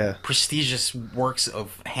very Yeah. prestigious works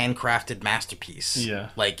of handcrafted masterpiece. Yeah.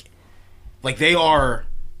 Like they are,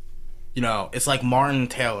 it's like Martin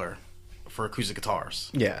Taylor for acoustic guitars.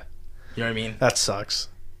 Yeah. You know what I mean? That sucks.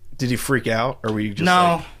 Did you freak out? Or were you just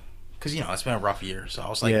No. like... Because, it's been a rough year. So I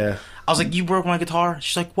was like, Yeah. you broke my guitar?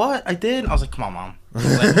 She's like, what? I did? I was like, come on, Mom.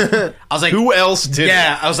 I was like, Who else did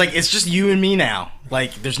yeah, I was like, it's just you and me now.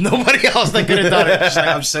 Like, there's nobody else that could have done it. She's like,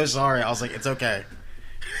 I'm so sorry. I was like, it's okay.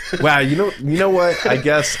 it? Wow, you know what? I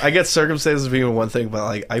guess circumstances being one thing, but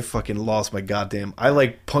like I fucking lost my goddamn... I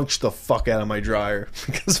like punched the fuck out of my dryer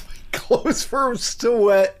because my clothes were still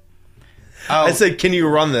wet. Oh, I said, can you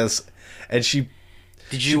run this? And she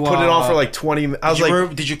did you put it on for like 20 minutes. I was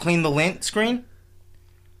like... did you clean the lint screen?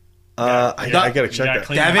 I gotta check gotta that.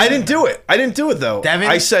 clean Devin- I didn't do it. though. Devin-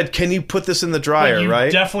 I said, "Can you put this in the dryer?" You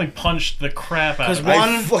right? definitely punched the crap out of 'Cause it. one-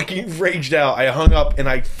 I fucking raged out. I hung up and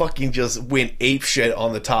I fucking just went ape shit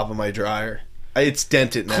on the top of my dryer. It's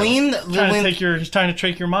dented now. Clean the He's trying to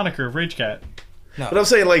take your moniker of Rage Cat. But I'm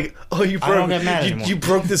saying like, oh, you I don't broke. get mad anymore. You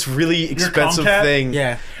broke this really expensive Comcat? thing.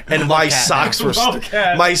 Yeah. And my socks were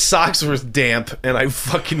Comcat. damp, and I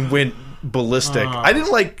fucking went ballistic. I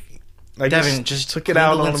didn't like. I Devin, just took it clean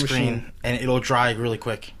out the on lint the machine. screen, and it'll dry really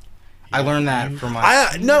quick. I learned that from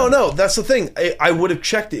my. No, that's the thing. I would have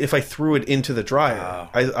checked it if I threw it into the dryer.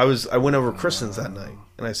 I went over Kristen's that night,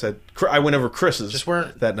 and I said I went over Chris's Just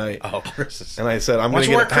wear- that night, Oh, Chris's. and I said I'm Why going don't to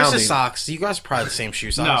you get wear a Chris's pounding. socks? You guys are probably the same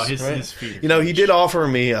shoe size. No, his right? his feet. You know, he did offer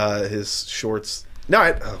me his shorts. No,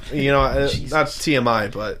 not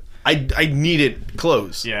TMI, but I needed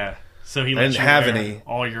clothes. Yeah. So he I let didn't you have wear any.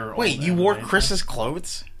 all your. Wait, old you wore Everlane. Chris's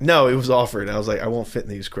clothes? No, it was offered. I was like, I won't fit in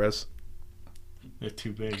these, Chris. They're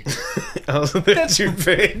too big. I was like, that's too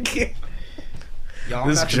big. Yo, I'm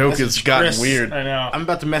This about to joke has message gotten Chris. weird. I know. I'm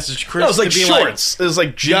about to message Chris. No, it was like to be shorts. It was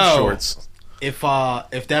like jean Yo. shorts. If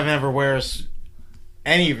Devin ever wears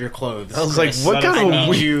any of your clothes, I was like, Chris, what let kind us of know. a I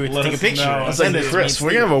need you to Let take a us picture. know. and I was send like, it to Chris, me,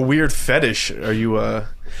 we're gonna have a weird fetish. Are you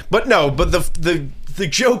But no, but the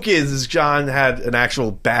joke is John had an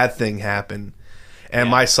actual bad thing happen, and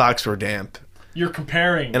my socks were damp, You're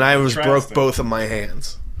comparing. and I was broke contrasting. both of my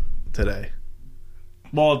hands today.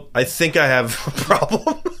 Well, I think I have a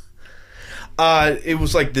problem. It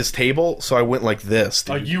was like this table, so I went like this.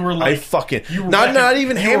 Dude. you were like I fucking you were not Wreck-It- not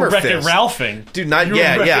even you hammer were Wreck-It fist, Ralphing. dude. Not You were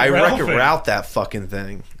yeah. I Wreck-It Wreck-It Ralphing. Ralph that fucking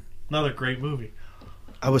thing. Another great movie.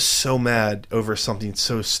 I was so mad over something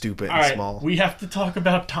so stupid All and right, small. we have to talk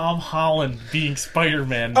about Tom Holland being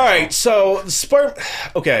Spider-Man. All right, so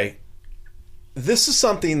okay, this is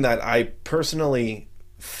something that I personally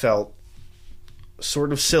felt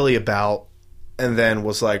sort of silly about, and then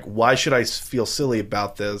was like, why should I feel silly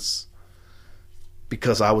about this?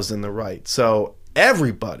 Because I was in the right. So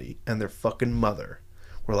everybody and their fucking mother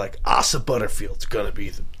were like, Asa Butterfield's gonna be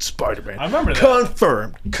the Spider-Man. I remember that.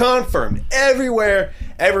 Confirmed. Everywhere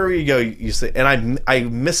you go, you say, and I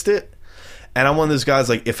missed it. And I'm one of those guys,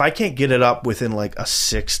 like, if I can't get it up within like a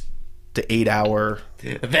 6 to 8 hour,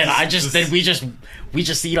 Then we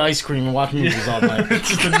just eat ice cream and watch movies all night. It's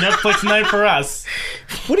just a Netflix night for us.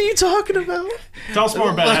 what are you talking about? Tell us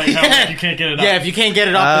more about how Yeah. you can't get it up. Yeah, if you can't get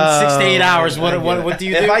it up in 6 to 8 hours, what do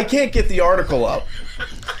you do? If I can't get the article up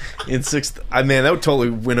in 6, that would totally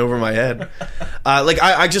win over my head.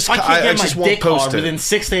 I just If I can't get just my won't dick post hard it. within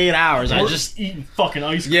 6 to 8 hours, I We're just eating fucking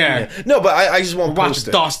ice cream. yeah. No, but I just won't Watch post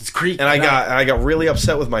it. Dawson's Creek. And I tonight. got really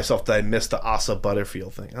upset with myself that I missed the Asa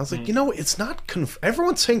Butterfield thing. I was like, you know, it's not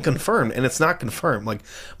everyone's saying confirmed, and it's not confirmed. Like,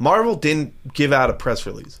 Marvel didn't give out a press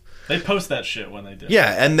release. They post that shit when they do.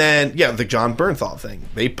 Yeah, and then the John Bernthal thing,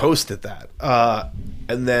 they posted that,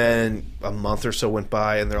 and then a month or so went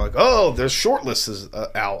by, and they're like, "Oh, there's shortlist is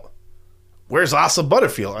out. Where's Asa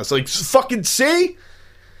Butterfield?" I was like, "Fucking see!"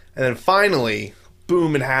 And then finally,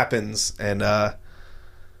 boom, it happens, and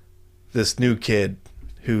this new kid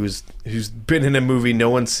who's been in a movie no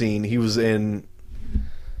one's seen. He was in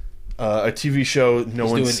a TV show no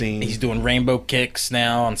one's seen. He's doing rainbow kicks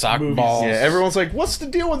now on soccer Movies. balls. Yeah, everyone's like, "What's the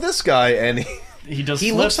deal with this guy?" And He does. He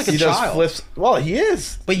flips. looks like a he does child. flips. Well, he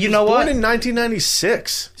is. But you know Born what? in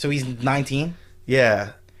 1996. So he's 19.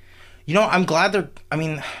 Yeah. You know, I'm glad they're. I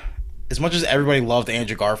mean, as much as everybody loved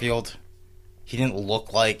Andrew Garfield, he didn't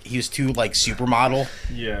look like he was too like supermodel.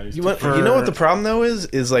 Yeah. You know what the problem though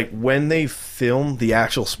is like when they film the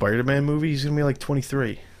actual Spider-Man movie, he's gonna be like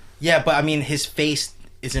 23. Yeah, but I mean, his face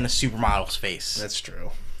isn't a supermodel's face. That's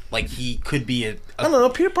true. Like he could be a I don't know.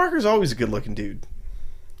 Peter Parker's always a good-looking dude.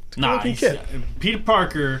 Nah, good-looking kid. Peter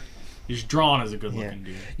Parker is drawn as a good-looking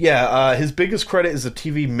dude. Yeah, his biggest credit is a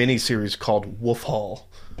TV miniseries called Wolf Hall.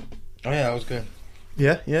 Oh yeah, that was good.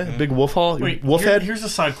 Yeah, Big Wolf Hall. Wait, Wolfhead. here's a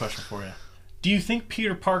side question for you. Do you think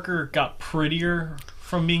Peter Parker got prettier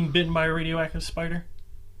from being bitten by a radioactive spider?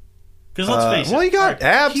 Because let's face it. well, he got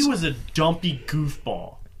abs. He was a dumpy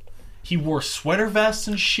goofball. He wore sweater vests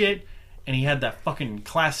and shit, and he had that fucking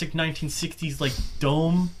classic 1960s like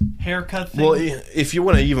dome haircut thing. Well, if you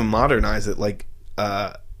want to even modernize it, like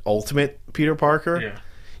Ultimate Peter Parker, yeah.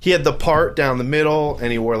 he had the part down the middle,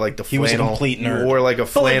 and he wore like the flannel. was a complete nerd. He wore like a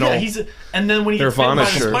But, like, flannel. yeah, and then when he gets bitten Nirvana by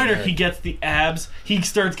the shirt. spider, he gets the abs. He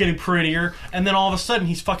starts getting prettier, and then all of a sudden,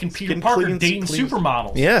 he's fucking Peter getting Parker clean- dating clean-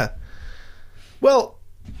 supermodels. Yeah. Well,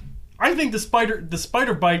 I think the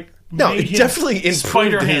spider bite No, made it him definitely improved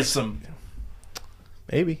spider his- handsome.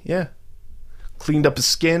 maybe, yeah. Cleaned up his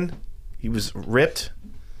skin. He was ripped.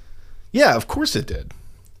 Yeah, of course it did.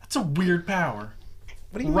 That's a weird power.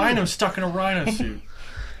 What do you Rhino stuck in a rhino suit.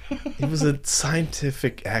 mean? It was a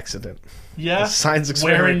scientific accident. Yeah, Science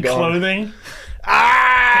wearing experiment gone. clothing.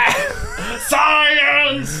 Ah!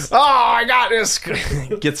 Science. Oh, I got this.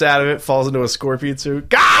 Gets out of it, falls into a scorpion suit.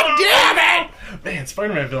 God damn it! Man,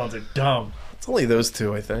 Spider-Man villains are dumb. It's only those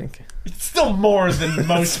two, I think. It's still more than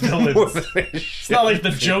most villains. More than It's not like the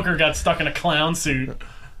Joker got stuck in a clown suit.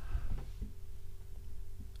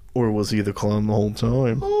 Or was he the clown the whole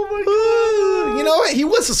time? Oh my god! You know what? He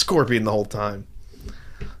was a scorpion the whole time.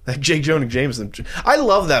 That Jake Jonah Jameson. I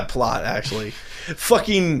love that plot, actually.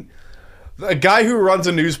 Fucking a guy who runs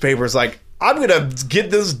a newspaper is like, I'm gonna get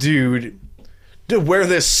this dude to wear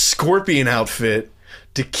this scorpion outfit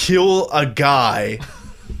to kill a guy.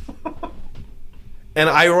 And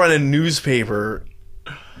I run a newspaper,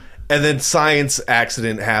 and then science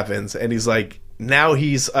accident happens, and he's like, now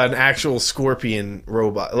he's an actual scorpion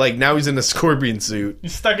robot. Like, now he's in a scorpion suit.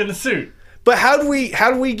 He's stuck in the suit. But how do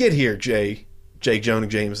we get here, Jake Jonah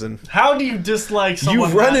Jameson? How do you dislike someone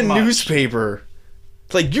You run that a much? newspaper.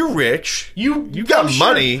 It's like, you're rich. You got I'm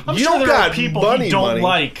money. Sure, I'm You sure don't there got are people money, he don't money.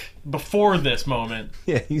 like before this moment.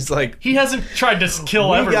 Yeah, he's like, He hasn't tried to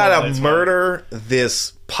kill we everyone. gotta this murder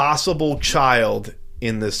this possible child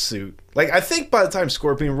in this suit. Like, I think by the time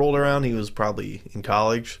Scorpion rolled around, he was probably in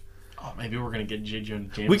college. way. Oh, maybe we're gonna get J. Jonah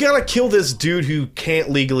Jameson. We gotta kill this dude who can't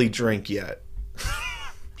legally drink yet.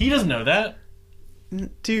 He doesn't know that.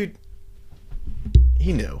 Dude,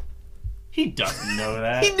 he knew. He doesn't know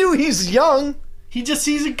that. He knew he's young. He just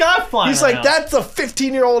sees a guy flying He's like, around. that's a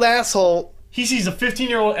 15-year-old asshole. He sees a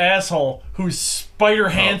 15-year-old asshole who's spider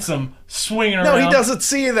handsome swinging around. No, he doesn't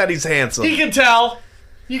see that he's handsome. He can tell.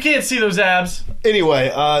 You can't see those abs. Anyway,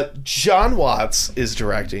 John Watts is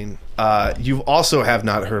directing. You also have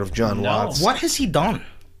not heard of John No. Watts. What has he done?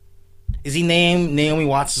 Is he named Naomi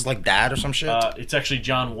Watts' like dad or some shit? It's actually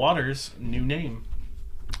John Waters' new name.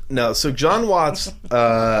 No, so John Watts,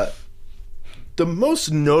 the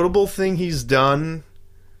most notable thing he's done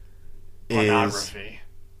Pornography.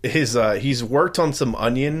 is he's worked on some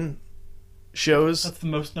Onion shows. That's the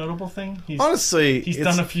most notable thing. Honestly, he's it's,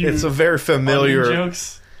 done a few it's a very familiar Onion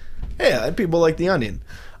jokes. Yeah, people like the Onion.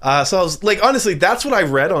 So I was like, honestly, that's what I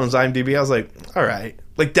read on his IMDb. I was like, all right.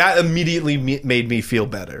 Like, that immediately made me feel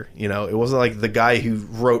better. You know, it wasn't like the guy who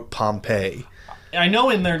wrote Pompeii. I know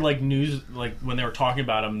in their like news, like when they were talking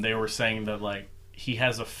about him, they were saying that like he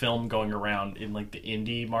has a film going around in like the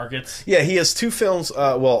indie markets. Yeah, he has two films.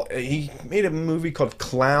 Well, he made a movie called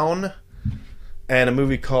Clown and a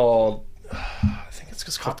movie called, I think it's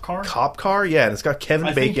just Cop called Car? Cop Car. Yeah, and it's got Kevin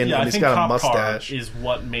I think, Bacon yeah, and I he's think got a Cop Car mustache. is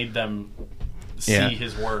what made them see Yeah.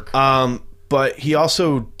 his work. But he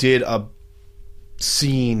also did a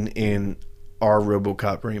scene in our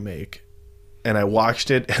RoboCop remake, and I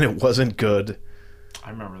watched it, and it wasn't good. I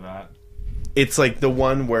remember that. It's like the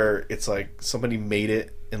one where it's like somebody made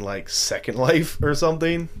it in like Second Life or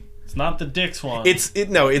something. It's not the Dix one. It's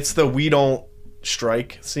the We Don't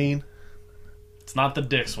Strike scene. It's not the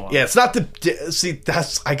Dix one. Yeah, it's not the see.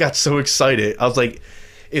 I got so excited. I was like,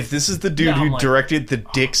 if this is the dude Yeah, I'm who like, directed the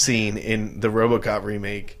Dick scene in the RoboCop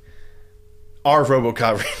remake, our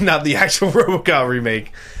RoboCop, not the actual RoboCop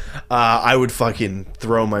remake, I would fucking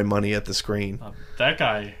throw my money at the screen. That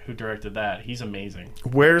guy who directed that, he's amazing.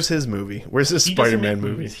 Where's his movie? Where's his He doesn't Spider-Man make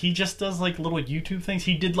movie? movies. He just does like little YouTube things.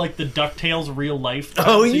 He did like the DuckTales real life.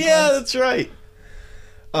 Oh sequence. yeah, that's right.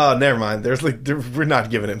 Oh, never mind. We're not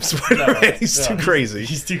giving him Spider-Man. He's too crazy.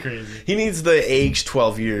 He's too crazy. He needs the age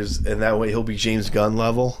 12 years, and that way he'll be James Gunn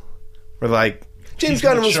level. Or like James He's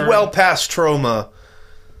Gunn was mature. well past trauma,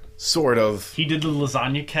 sort of. He did the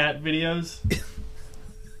Lasagna Cat videos.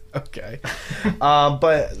 Okay.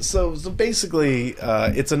 But so basically,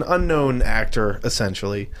 it's an unknown actor,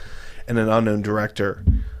 essentially, and an unknown director.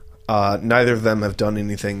 Neither of them have done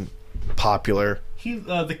anything popular.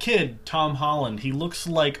 The kid, Tom Holland, he looks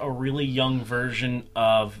like a really young version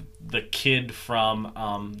of the kid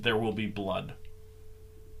from There Will Be Blood.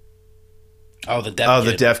 Oh, the deaf. Oh,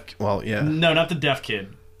 kid. the deaf. Well, yeah. No, not the deaf kid.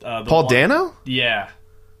 The Paul one- Dano? Yeah.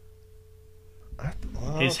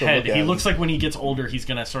 His head. He looks like when he gets older, he's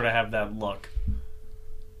going to sort of have that look.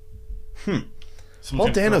 Paul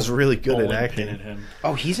Dano's really good at acting. Him.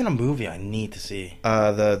 Oh, he's in a movie I need to see.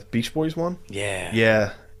 The Beach Boys one? Yeah.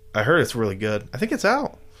 Yeah. I heard it's really good. I think it's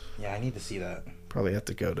out. Yeah, I need to see that. Probably have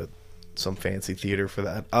to go to some fancy theater for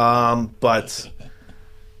that. But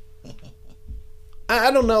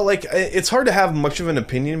I don't know. Like, it's hard to have much of an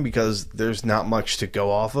opinion because there's not much to go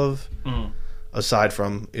off of. Aside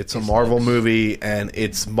from it's a Marvel movie and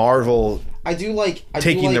it's Marvel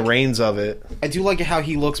taking the reins of it. I do like how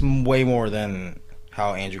he looks way more than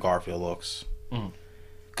how Andrew Garfield looks.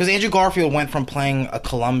 Because Andrew Garfield went from playing a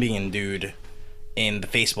Colombian dude in the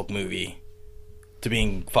Facebook movie to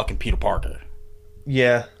being fucking Peter Parker.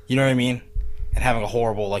 Yeah. You know what I mean? And having a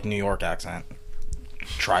horrible, like, New York accent.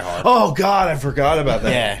 Try hard. Oh, God, I forgot about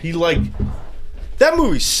that. Yeah. He, like... That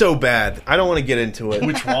movie's so bad. I don't want to get into it.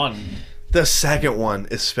 Which one? The second one,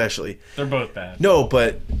 especially. They're both bad. No,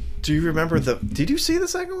 but do you remember Did you see the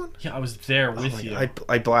second one? Yeah, I was there with you.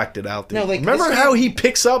 I blacked it out. Dude. No, like, remember this how one- he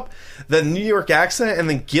picks up the New York accent and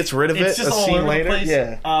then gets rid of It's it just a all scene over later? the place.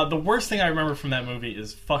 Yeah. The worst thing I remember from that movie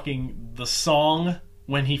is fucking the song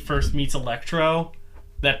when he first meets Electro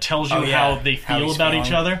that tells you how they How feel he's about feeling.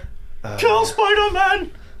 each other. Kill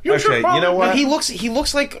Spider-Man! You Okay, should you probably- know what? But he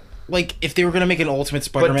looks like if they were gonna make an Ultimate But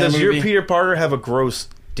Spider-Man does movie. your Peter Parker have a gross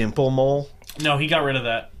dimple mole? No, he got rid of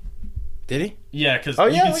that. Did he? Yeah, because Oh,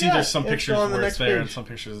 you yeah, can look see at there's that. some It's pictures on the where next it's there and page. some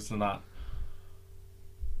pictures it's not.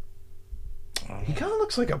 He kind of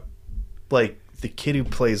looks like the kid who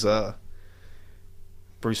plays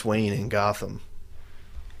Bruce Wayne in Gotham.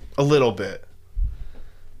 A little bit.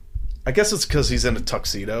 I guess it's because he's in a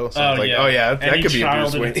tuxedo. So Oh, it's like, yeah. oh yeah, that Any could be a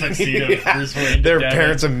child Bruce in a Wayne. tuxedo is Bruce Wayne. Their Damn it.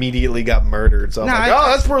 parents immediately got murdered. So I'm No, like, I-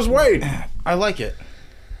 that's Bruce Wayne. I like it.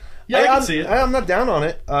 Yeah, I can see it. I'm not down on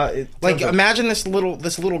it. Like, imagine this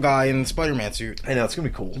little guy in the Spider-Man suit. I know it's gonna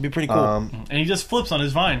be cool. It'd be pretty cool. And he just flips on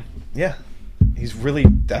his vine. Yeah, he's really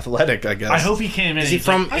athletic. I guess. I hope he came in. Is he he's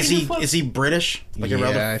from? like, Is he British? Like a Yeah,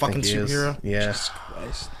 rather I fucking think he is. superhero? Yeah. Jesus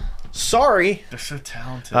Christ. Sorry. They're so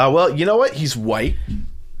talented. Well, you know what? He's white.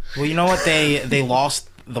 Well, you know what? They lost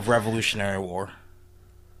the Revolutionary War.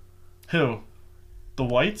 Who? The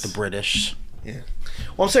whites? The British. Yeah.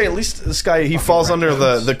 Well, I'm saying at least this guy he falls under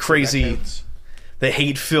the crazy, the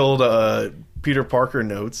hate-filled Peter Parker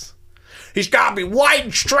notes. He's got to be white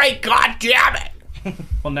and straight. God damn it!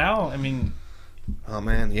 Well, now, I mean, Oh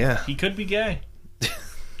man, yeah. he could be gay.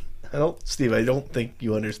 Steve, I don't think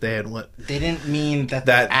you understand what. They didn't mean that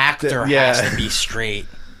That- the actor yeah. has to be straight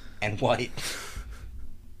and white.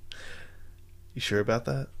 You sure about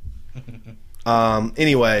that?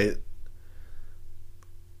 Anyway,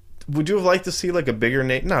 would you have liked to see like a bigger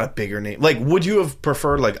name? Not a bigger name. Like, would you have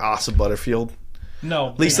preferred like Asa Butterfield? No.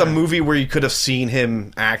 At least a movie where you could have seen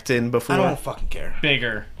him act in before. I don't fucking care.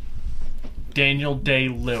 Bigger. Daniel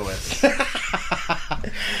Day-Lewis.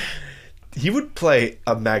 He would play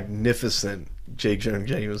a magnificent J. Jonah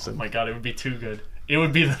Jameson. Oh my god, it would be too good. It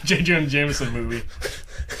would be the J. Jonah Jameson movie.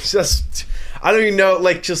 Just, I don't even know.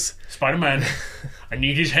 Like, just Spider-Man, I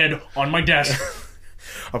need his head on my desk.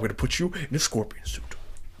 I'm gonna put you in a scorpion suit.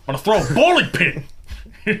 I'm gonna throw a bowling pin.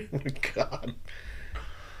 Oh my God.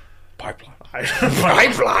 Pipeline.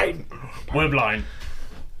 Pipeline. Webline.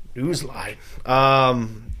 Newsline. Right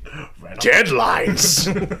on. Deadlines.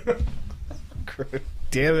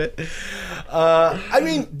 Damn it. I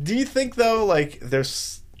mean, do you think though, like,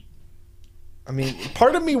 there's? I mean,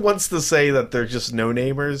 part of me wants to say that they're just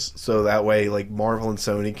no-namers, so that way, like, Marvel and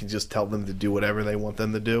Sony can just tell them to do whatever they want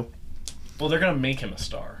them to do. Well, they're gonna make him a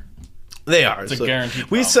star. They are. It's a guaranteed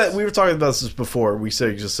We promise. were talking about this before. We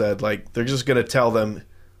just said like they're just gonna tell them,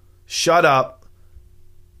 shut up,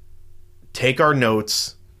 take our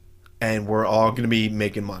notes, and we're all gonna be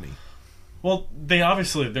making money. Well, they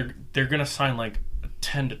obviously they're gonna sign like a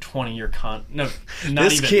 10 to 20 year No, not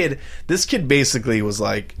This even. kid basically was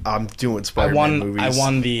like, I'm doing Spider-Man movies. I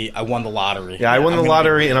won the lottery. Yeah, I won I'm the gonna be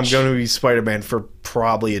lottery, and I'm rich. going to be Spider-Man for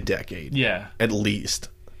probably a decade. Yeah. At least.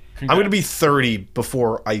 I'm going to be 30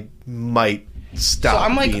 before I might stop So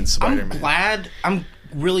I'm like, being Spider-Man. I'm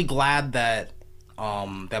really glad that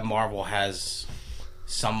that Marvel has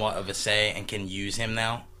somewhat of a say and can use him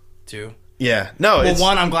now too. Yeah. No, Well, it's...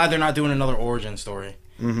 one, I'm glad they're not doing another origin story.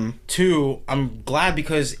 Mm-hmm. Two, I'm glad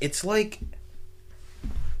because it's like,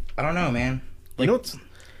 I don't know, man. Like, you know what's...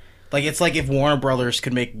 like it's like if Warner Brothers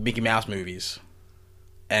could make Mickey Mouse movies,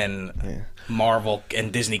 and Marvel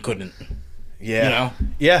and Disney couldn't. Yeah. You know?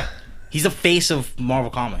 Yeah. He's the face of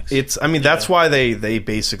Marvel Comics. It's. I mean, that's why they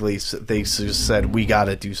basically they just said we got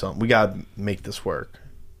to do something. We got to make this work,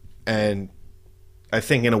 and I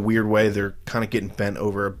think in a weird way they're kind of getting bent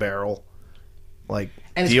over a barrel, like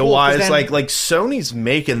And it's deal cool, 'cause wise. then- Like Sony's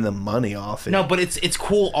making the money off it. No, but it's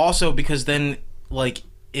cool also because then like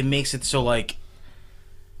it makes it so like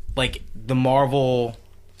the Marvel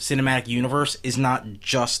Cinematic Universe is not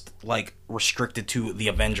just like restricted to the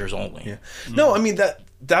Avengers only. Yeah. No, I mean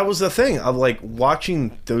that was the thing of like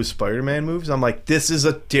watching those Spider-Man movies. I'm like, this is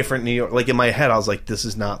a different New York. Like in my head, I was like, this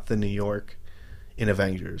is not the New York in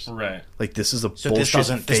Avengers. Right. Like this is a So bullshit. this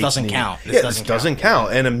doesn't fake count. New York. This doesn't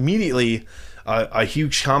count. And immediately, a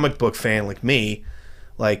huge comic book fan like me,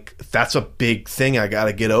 like that's a big thing I got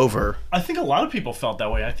to get over. I think a lot of people felt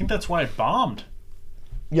that way. I think that's why it bombed.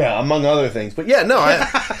 Yeah, among other things. But yeah, no,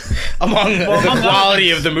 Among the among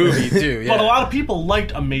quality of the movie too. Yeah. But a lot of people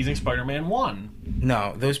liked Amazing Spider-Man 1.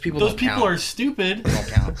 No, those people. Those don't people count. are stupid. Don't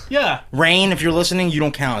count. Yeah. Rain, if you're listening, you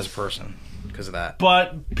don't count as a person because of that.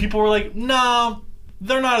 But people were like, no,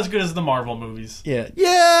 they're not as good as the Marvel movies. yeah,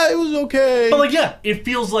 it was okay. But like, yeah, it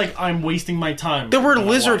feels like I'm wasting my time. There were when I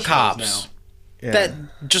lizard watch those cops Yeah. that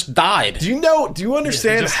just died. Do you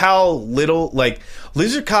understand just- how little, like,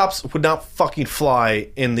 lizard cops would not fucking fly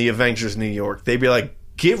in the Avengers New York? They'd be like,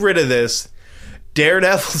 get rid of this.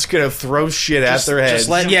 Daredevil's gonna throw shit at their heads.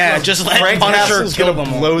 Just let Frank Punisher Castle's kill gonna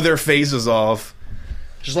them all. blow their faces off.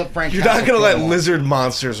 Just let Frank. You're not Castle gonna kill let them all. lizard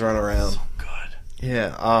monsters run around. Good. Yeah,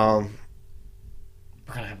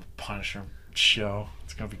 We're gonna have a Punisher show.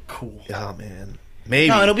 It's gonna be cool. oh man. Maybe.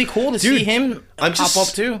 No, it'll be cool to Dude, see him I'm pop just-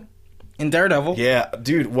 up too in Daredevil. Yeah,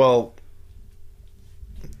 dude, well,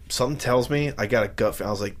 something tells me I got a gut feel.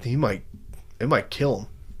 I was like, they might kill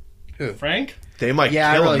him. Frank? They might Yeah,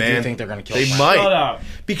 I kill really him, man. do think they're gonna kill They Frank. might. Shut up.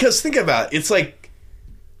 Because think about it. It's like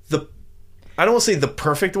I don't want to say the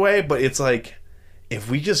perfect way, but it's like if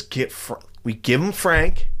we just we give him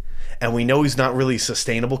Frank, and we know he's not really a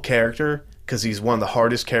sustainable character because he's one of the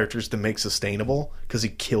hardest characters to make sustainable because he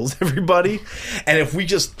kills everybody. And if we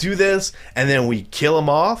just do this and then we kill him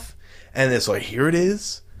off, and it's like here it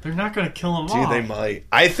is, They're not gonna kill him dude. off. They might.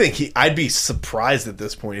 I think I'd be surprised at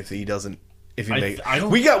this point if he doesn't. If he I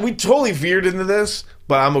don't- we totally veered into this,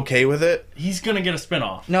 but I'm okay with it. He's gonna get a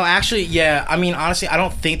spinoff. No, actually, yeah. I mean, honestly, I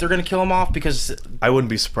don't think they're gonna kill him off because I wouldn't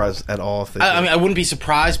be surprised at all if they. I did. mean, I wouldn't be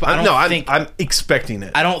surprised, but I don't think I'm expecting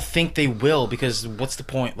it. I don't think they will because what's the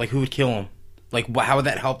point? Like, who would kill him? Like, how would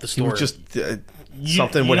that help the It story? would just You-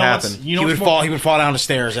 something you would know happen. what's- You he know would what's fall. more- He would fall down the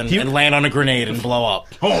stairs and land on a grenade and blow up.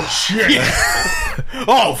 Oh shit!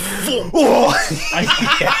 Oh,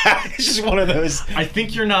 I, it's just one of those. I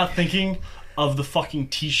think you're not thinking of the fucking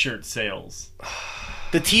T-shirt sales.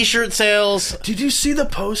 The T-shirt sales, Did you see the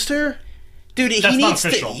poster? dude. That's he not needs to.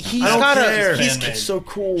 official. He's I don't got care. to. Fan-made. It's so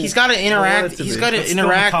cool. He's got to I interact. want it to He's be. got to That's still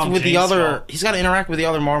interact Tom with the Jane's other. fault. He's got to interact with the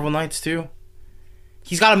other Marvel Knights too.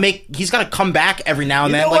 He's got to come back every now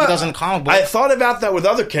and You then, know like what? he does in the comic book. I thought about that with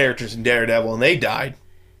other characters in Daredevil, and they died.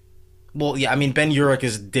 Well, yeah, I mean Ben Urich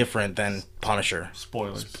is different than Punisher.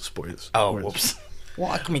 Spoilers. Spoilers. Oh, Spoilers. whoops. Well,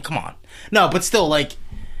 I mean, come on. No, but still, like,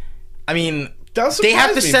 I mean, That they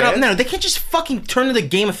have to surprised me, set up. man. No, they can't just fucking turn into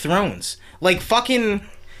Game of Thrones. Like, fucking.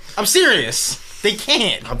 I'm serious. They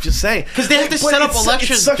can't. I'm just saying Because they have to But set up it's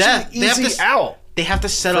Elektra's such death. An They have easy to out. They have to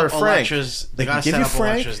set For up Frank. Elektra's. They They gotta give set you up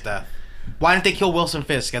Frank. Elektra's death. Why didn't they kill Wilson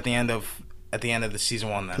Fisk at the end of the season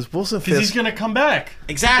one then? Because Wilson Because he's Fisk. gonna come back.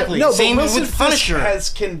 Exactly. No, Same but Wilson with Punisher.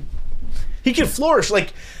 He can flourish.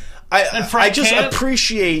 Like And I Frank just can't?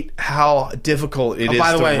 appreciate how difficult it is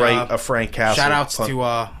by the to way, write a Frank Castle. Shout outs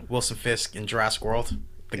to Wilson Fisk in Jurassic World,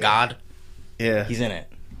 the God. yeah. He's in it.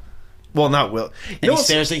 Well, not Will. You And know,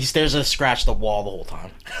 he stares at scratch the wall the whole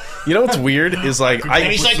time. you know what's weird is like And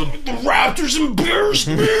he's like, the Raptors embarrassed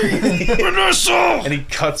me, Vanessa. and he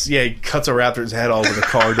cuts a raptor's head off with a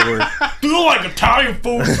car door. Do you like Italian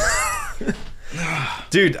food?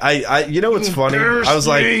 Dude, I you know what's funny? I was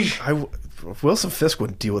like, me. Wilson Fisk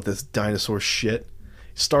wouldn't deal with this dinosaur shit.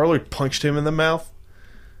 Star-Lord punched him in the mouth.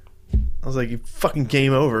 I was like, you fucking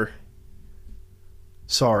game over.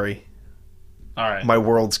 Sorry. All right. My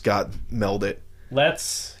worlds got melded.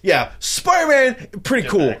 Let's Yeah, Spider-Man, pretty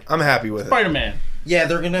cool. back. I'm happy with it. Spider-Man. Yeah,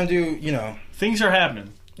 they're gonna do, you know. Things are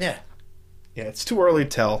happening. Yeah. Yeah, it's too early to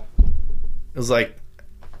tell. It was like,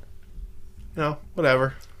 no,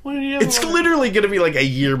 whatever. What do you have It's over- literally going to be like a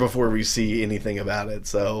year before we see anything about it.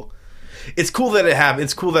 So it's cool that it happened.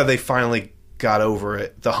 It's cool that they finally got over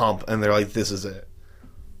it, the hump, and they're like, this is it.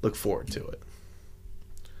 Look forward to it.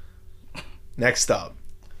 Next up.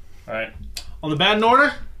 All right. On the batting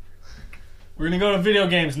order, we're going to go to video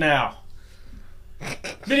games now.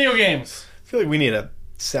 Video games. I feel like we need a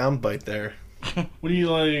sound bite there. What do you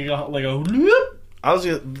like a whoop? I was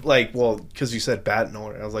just like, well, because you said batting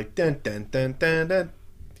order. I was like, dun, dun, dun, dun, dun.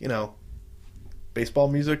 You know, baseball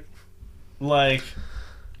music. Like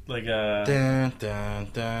a... Dun, dun,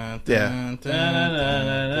 dun, Yeah. dun, dun,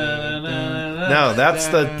 dun, dun, No, that's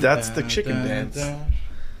dun, the dun, chicken dun, dance. dun.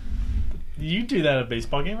 You do that at a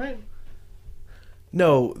baseball game, right?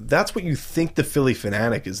 No, that's what you think the Philly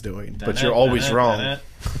Fanatic is doing, but you're always wrong.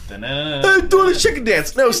 Dun-dun-dun-dun. Doing a chicken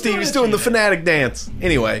dance. No, Steve, he's doing the chicken Fanatic dance.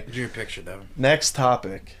 Anyway, Drew a picture, though. next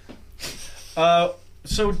topic.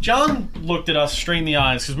 So John looked at us straight in the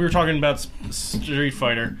eyes because we were talking about Street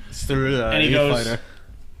Fighter, and he goes,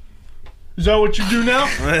 "Is that what you do now?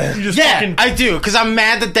 You just Yeah, fucking I do, because I'm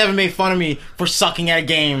mad that Devin made fun of me for sucking at a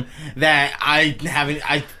game that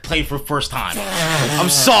I played for the first time. I'm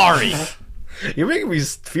sorry. You're making me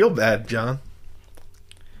feel bad, John.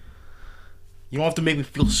 You don't have to make me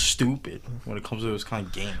feel stupid when it comes to those kind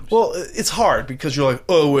of games. Well, it's hard because you're like,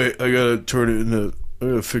 oh wait, I gotta turn it into, I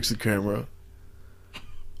gotta fix the camera.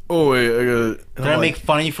 Oh wait, I gotta. Did I make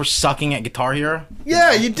fun of you for sucking at Guitar Hero?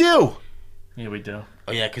 Yeah, you do. Yeah, we do.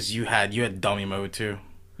 Oh yeah, because you had dummy mode too.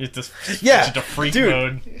 It's just Yeah, it's just a freak dude.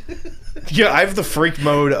 mode. Yeah, I have the freak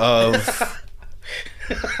mode of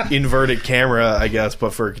inverted camera, I guess,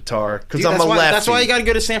 but for a guitar because Dude, I'm a lefty. that's why you got to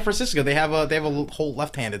go to San Francisco. They have a whole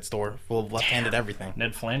left-handed store full of left-handed everything,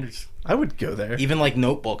 Ned Flanders. I would go there. even like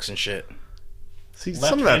notebooks and shit. See,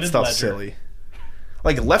 some of that Left-handed stuff's ledger. silly.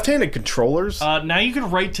 Like left-handed controllers. Now you can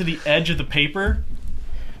write to the edge of the paper.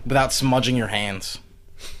 Without smudging your hands.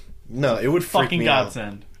 No, it would freak Fucking me out.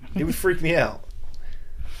 godsend. It would freak me out.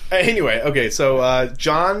 Anyway, okay, so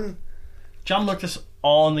John. John looked us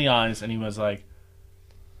all in the eyes and he was like,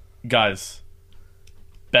 "Guys,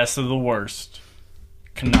 best of the worst.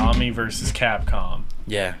 Konami versus Capcom."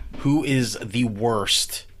 Yeah. Who is the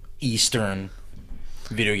worst Eastern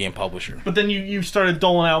video game publisher? But then you started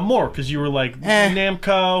doling out more because you were like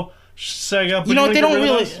Namco, Sega. But You know, wanna they get don't rid of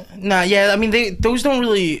really. those? Nah, yeah. I mean, those don't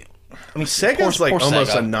really. I mean, Sega's poor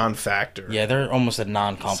almost Sega. a non-factor. Yeah, they're almost a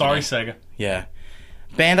non-company. Sorry, Sega. Yeah.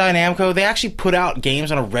 Bandai Namco, they actually put out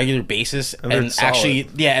games on a regular basis, they're and solid. actually,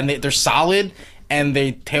 yeah, and they're solid, and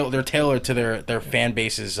they're tailored to their fan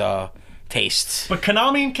base's tastes. But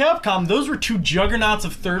Konami and Capcom, those were two juggernauts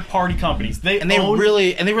of third-party companies. They owned,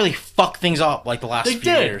 really fucked things up like the last they few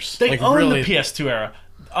did. years. They like, owned really, the PS2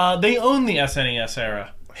 era. They owned the SNES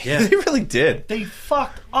era. Yeah. They really did. They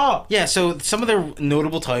fucked up. Yeah, so some of their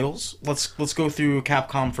notable titles. Let's go through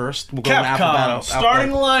Capcom first. We'll go in Capcom,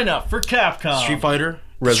 starting lineup for Capcom. Street Fighter,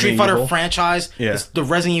 Resident Street Fighter Evil. franchise, Yeah. the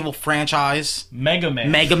Resident Evil franchise, Mega Man.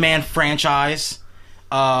 Mega Man franchise,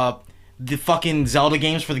 the fucking Zelda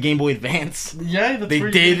games for the Game Boy Advance, Yeah, that's They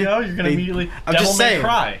where did. you go. You're gonna They- immediately. I'm Devil just May saying.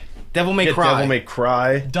 Cry. Devil May Yeah, Cry. Devil May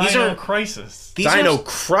Cry. Dino are- Crisis. These Dino are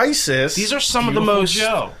Crisis. these are some of the Beautiful most.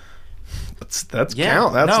 Joe. That's Yeah,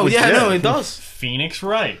 count. That's no, legit. yeah, no, it does. Phoenix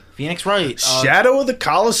Wright. Phoenix Wright, Shadow of the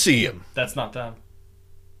Colosseum. That's not them.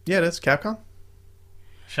 Yeah, that's Capcom.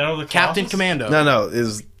 Shadow of the Captain Colossus? Commando. No,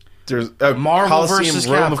 there's Marvel Colosseum, versus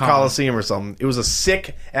Realm of Capcom. Colosseum or something. It was a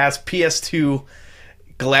sick ass PS2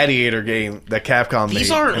 Gladiator game that Capcom made.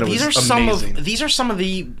 These are and it these are was some amazing. of these are some of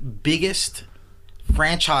the biggest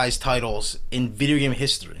franchise titles in video game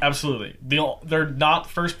history. Absolutely. They're not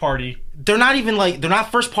first party. They're not even like they're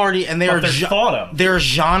not first party, and they But are they're thought of. They're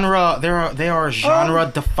genre. They are genre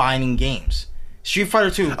defining games. Street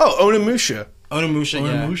Fighter 2, Oh, Onimusha. Onimusha,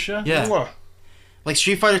 Onimusha? yeah. Like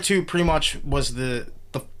Street Fighter 2 pretty much was the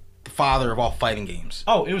father of all fighting games.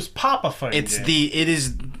 Oh, it was Papa fighting.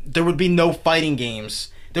 game. There would be no fighting games.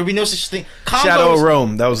 There would be no such thing. Combos, Shadow of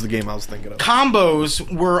Rome. That was the game I was thinking of. combos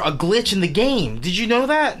were a glitch in the game. Did you know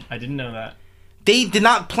that? I didn't know that. They did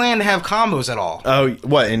not plan to have combos at all. Oh,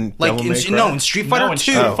 what in Like Devil May Cry? in Street Fighter No, in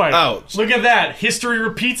 2. Street Fighter. Oh. Look at that. History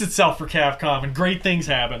repeats itself for Capcom, and great things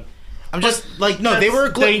happen. I'm just like no, they were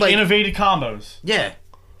They like innovated combos. yeah.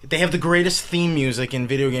 They have the greatest theme music in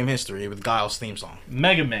video game history with Guile's theme song.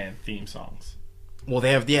 Mega Man theme songs. Well,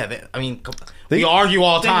 they have we argue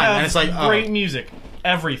all the They time, have and it's like great music.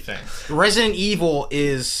 Everything. Resident Evil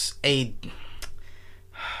is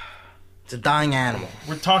it's a dying animal.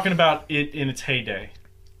 We're talking about it in its heyday.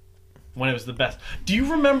 when it was the best. Do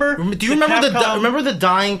you remember? Do you remember Capcom- remember the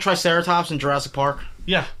dying Triceratops in Jurassic Park?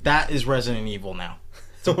 Yeah. That is Resident Evil now.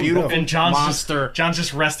 It's a beautiful And John's monster.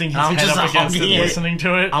 just resting his I'm head just up against it, hugging it. listening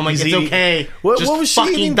to it. I'm like, He's it's eating- okay. What Just was she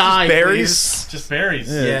fucking eating? die, Just berries? please. Just berries.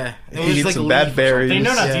 Yeah. It He was eats like some a bad leaf or berries. They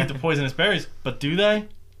know not to Yeah. eat the poisonous berries, but do they?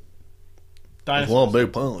 Dinosaurs. Well,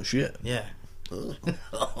 big pile of shit. Yeah. All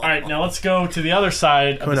right, now let's go to the other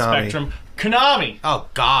side of the Konami. spectrum. Konami. Oh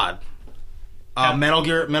God. Metal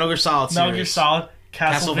Gear Solid series. Metal Gear Solid.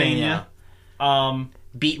 Castlevania.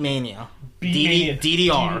 Beatmania. Beatmania.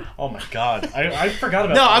 DDR. Oh my god, I forgot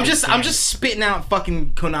about. No, that I'm just game. spitting out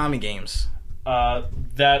fucking Konami games.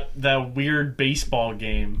 that weird baseball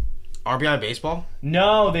game. RBI Baseball.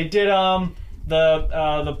 No, they did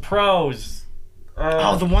the pros.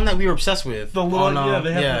 Oh, the one that we were obsessed with. the little on,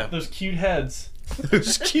 they have those cute heads.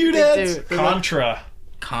 Those cute heads. Dude, Contra.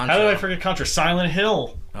 Contra. How did I forget Contra? Silent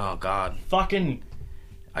Hill. Oh God, Fucking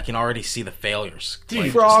I can already see the failures.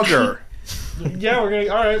 dude. Frogger. Yeah, we're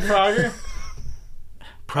gonna. All right, Frogger.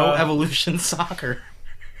 Pro Evolution Soccer.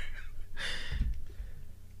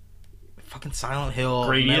 Fucking Silent Hill.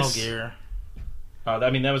 Gradius. Metal Gear. I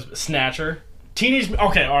mean, that was Snatcher. Teenage.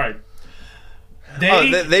 Okay, all right.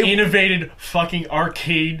 They, they innovated fucking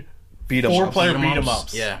arcade Beat 'em up. four-player beat 'em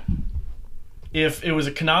ups. Yeah. If it was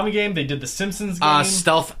a Konami game, they did the Simpsons game.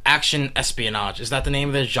 Stealth action espionage. Is that the name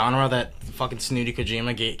of the genre that fucking Snooty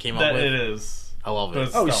Kojima came up that with? it is. I love But it.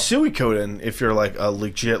 it's Oh, stealth. Suikoden, if you're like a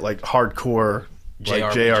legit, like hardcore, like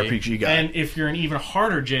JRPG guy. And if you're an even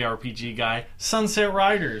harder JRPG guy, Sunset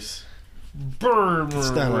Riders. Brr,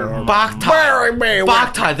 brr, not brr, an brr. Boktai.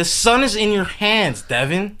 Boktai. The sun is in your hands,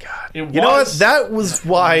 Devin. It You know what? was- That was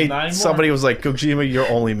why Not anymore. somebody was like, Kojima, you're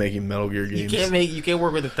only making Metal Gear You games. can't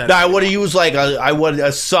work with it that. No, I would have used like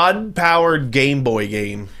a sun-powered Game Boy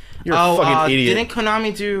game. You're a fucking idiot. Didn't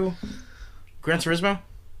Konami do Gran Turismo?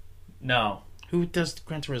 No. Who does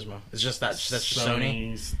Gran Turismo? It's just that's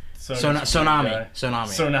Sony. Sonami.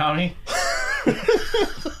 Sonami.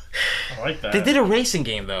 I like that. They did a racing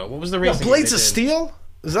game though. What was the Yeah, racing Blades game? of they did? Steel?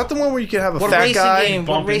 Is that the one where you could have a What fat racing guy? game? bump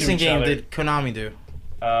What into racing each game other. did Konami do?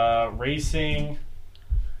 Racing.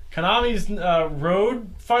 Konami's Road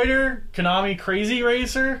Fighter. Konami Crazy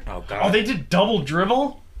Racer. Oh God. Oh, they did Double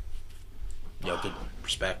Dribble. Yo, good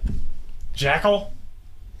respect. Jackal.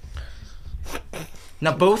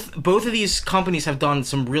 Now both of these companies have done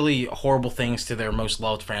some really horrible things to their most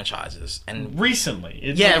loved franchises, and Recently.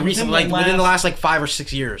 It's yeah, like recently, like within the last like 5 or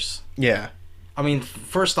 6 years. Yeah. I mean,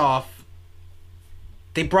 first off,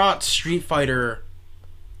 they brought Street Fighter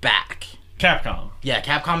back. Capcom. Yeah,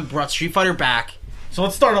 Capcom brought Street Fighter back. So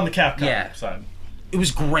let's start on the Capcom Yeah. side. It was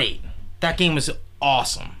great. That game was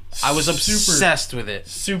awesome. I was obsessed with it.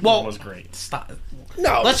 Super Well, was great. Stop.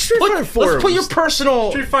 No, Let's Street Fighter 4 put your was- personal.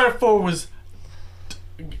 Street Fighter 4 was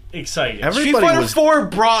exciting. Street Everybody Fighter was 4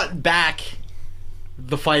 brought back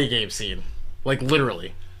the fighting game scene. Like,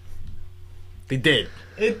 literally. They did.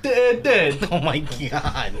 It did. Oh my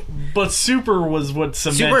god. But Super was what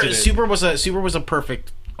cemented it. Super was a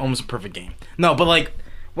perfect, almost a perfect game. No, but like,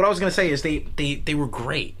 what I was gonna say is they were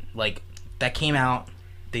great. Like, that came out,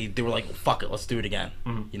 they were like, fuck it, let's do it again.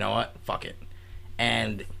 You know what? Fuck it.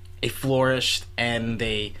 And it flourished, and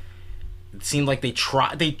it seemed like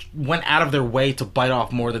they went out of their way to bite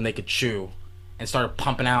off more than they could chew, and started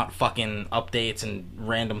pumping out fucking updates and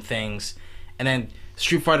random things. And then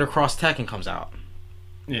Street Fighter Cross Tekken comes out.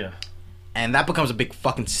 Yeah. And that becomes a big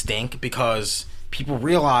fucking stink because people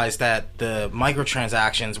realize that the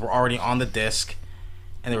microtransactions were already on the disc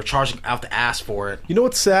and they were charging out the ass for it. You know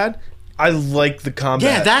what's sad? I like the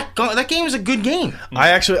combat. Yeah, that game is a good game.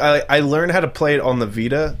 I learned how to play it on the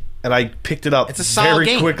Vita, and I picked it up It's a solid very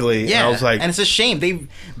game. quickly. Yeah, And I was like, and it's a shame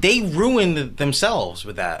they ruined themselves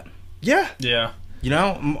with that. yeah. Yeah. You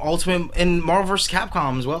know, Ultimate and Marvel vs.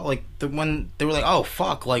 Capcom as well. Like when they were like, "Oh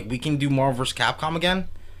fuck, like we can do Marvel vs. Capcom again.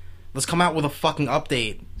 Let's come out with a fucking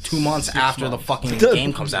update 2 months after the fucking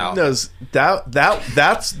game comes out."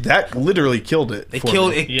 That literally killed it. They for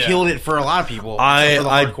killed me. it. Yeah. Killed it for a lot of people. except for the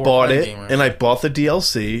I hardcore bought fighting it gamers. and I bought the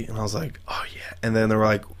DLC and I was like, oh yeah. And then they were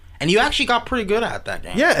like, And you actually got pretty good at that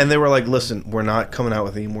game. yeah. And they were like, listen, we're not coming out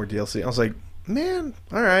with any more DLC. I was like, man,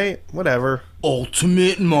 all right, whatever.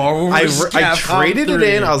 Ultimate Marvel I vs. Capcom traded 3.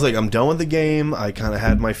 it in. I was like, I'm done with the game. I kind of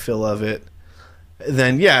had my fill of it.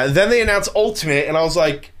 Then they announced Ultimate, and I was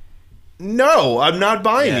like, no, I'm not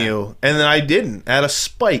buying Yeah. you. And then I didn't. Out of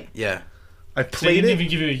spite, Yeah. I They played didn't it. even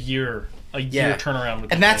give you a year Yeah. turnaround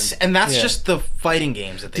with And the that's game. Yeah. just the fighting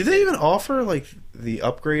games that they Did they even offer like the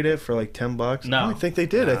upgrade it for like $10? No. I don't think they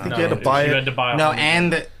did. I think No, you had to buy you it. had to buy No, it.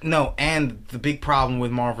 and the big problem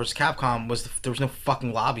with Marvel vs. Capcom was there was no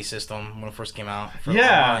fucking lobby system when it first came out. For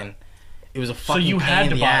Yeah. online. It was a So fucking you pain had in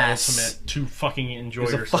to the buy ass. Ultimate to fucking enjoy It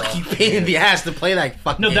was a yourself. fucking pain in the ass to play that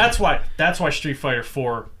fucking No, game. that's why Street Fighter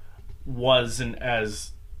 4 wasn't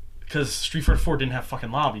as, because Street Fighter 4 didn't have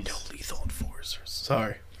fucking lobbies. Lethal Enforcers.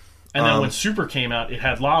 Sorry. And then when Super came out, it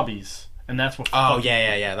had lobbies, and that's what. Oh, fucking-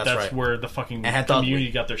 yeah, that's right. where the fucking had community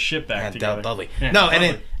Dudley. got their shit back And together. Dudley. Yeah, No,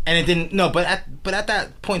 Dudley. and it didn't. No, but at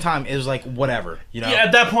that point in time, it was like whatever, you know. Yeah,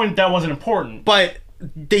 at that point, that wasn't important. But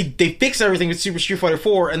they fix everything with Super Street Fighter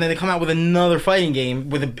 4, and then they come out with another fighting game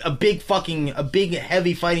with a big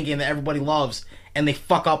heavy fighting game that everybody loves, and they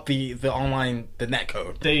fuck up the online net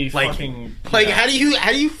code. They like, fucking like yeah. how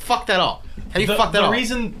do you fuck that up? How do you fuck that up?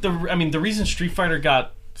 The reason Street Fighter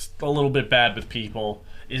got a little bit bad with people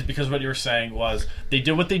is because what you were saying was they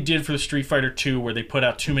did what they did for the Street Fighter 2 where they put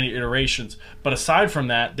out too many iterations, but aside from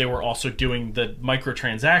that they were also doing the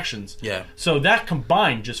microtransactions. Yeah. So that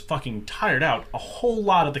combined just fucking tired out a whole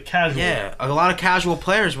lot of the casual. Yeah, a lot of casual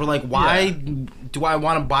players were like, "Why do I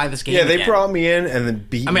want to buy this game?" Yeah, they again? brought me in and then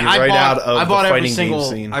beat me I right bought, out of I bought the every fighting single, game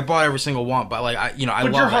scene. I bought every single one, but like I But love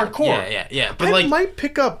you're that. hardcore. Yeah. But I like might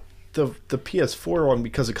pick up the PS4 one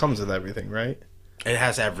because it comes with everything, right? it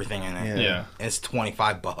has everything in it. Yeah. And it's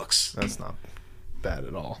 $25. That's not bad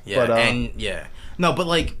at all. Yeah, But, no, but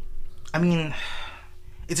like, I mean,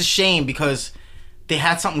 it's a shame because they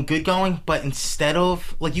had something good going, but instead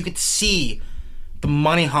of like, you could see the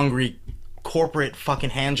money hungry corporate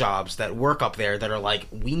fucking hand jobs that work up there that are like,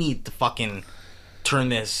 we need to fucking turn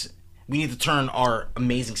this, we need to turn our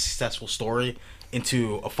amazing successful story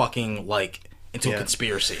into a fucking like into a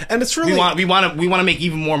conspiracy. And it's really we want to make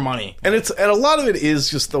even more money. and a lot of it is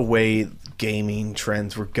just the way gaming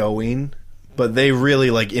trends were going, but they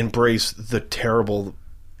really like embrace the terrible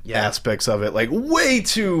aspects of it, like way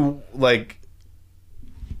too like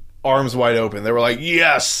arms wide open. They were like,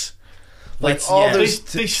 yes, like Let's- all yeah. those.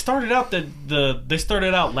 They started out they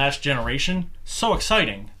started out last generation so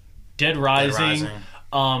exciting. Dead Rising,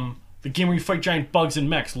 the game where you fight giant bugs and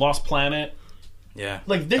mechs, Lost Planet. Yeah,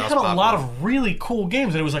 Like they that was had a popular. lot of really cool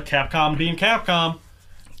games, and it was like Capcom being Capcom.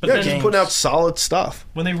 But yeah, then just putting out solid stuff.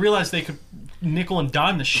 when they realized they could nickel and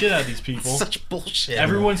dime the shit out of these people, Such bullshit.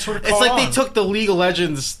 everyone sort of It's caught like on. they took the League of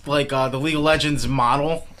Legends, the League of Legends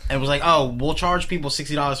model, and was like, "Oh, we'll charge people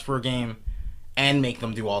 $60 for a game, and make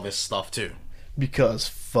them do all this stuff too, Because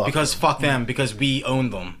fuck them, because we own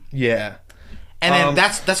them." yeah. And then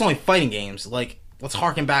that's only fighting games. Like, let's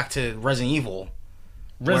harken back to Resident Evil.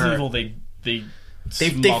 Resident where Evil. They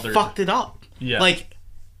they fucked it up. Yeah. Like,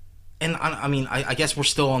 and I mean, I guess we're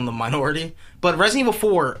still on the minority, but Resident Evil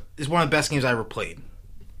 4 is one of the best games I ever played.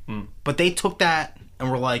 But they took that and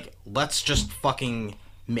were like, let's just fucking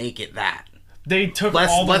make it that. They took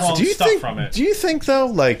Let's- all the let's- wrong Do you stuff think? from it. Do you think though,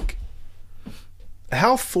 like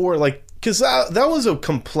how 4, like, because that was a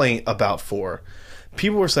complaint about 4.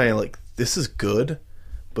 People were saying like this is good,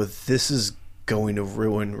 but this is going to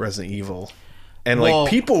ruin Resident Evil, and Well- like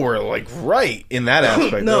people were like right in that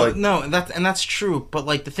aspect. No, They're like, no, that's true. But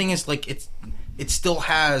like the thing is, like it still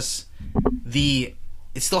has the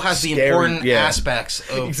Scary, important yeah. aspects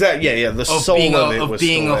of exactly. Yeah, the of soul being of it of was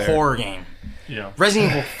being still a there. horror game. Yeah.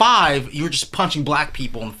 Resident Evil 5, you're just punching black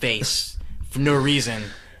people in the face for no reason,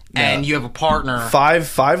 and you have a partner.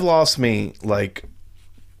 Five lost me. Like,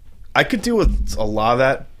 I could deal with a lot of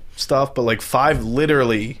that stuff, but like 5,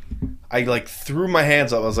 literally, I like threw my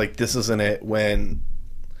hands up. I was like, "This isn't it." When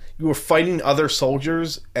you were fighting other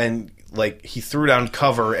soldiers, and like he threw down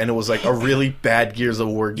cover, and it was like a really bad Gears of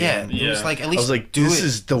War Yeah, game. it was Yeah. like at I least was like, do "This it.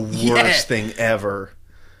 is the worst Yeah. thing ever."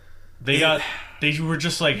 They were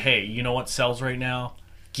just like, hey, you know what sells right now?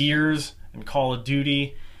 Gears and Call of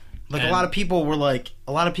Duty. Like And- a lot of people were like,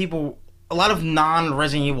 a lot of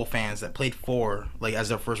non-Resident Evil fans that played 4 like as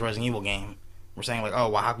their first Resident Evil game were saying like, oh,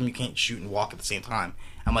 well, how come you can't shoot and walk at the same time?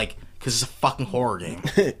 I'm like, because it's a fucking horror game.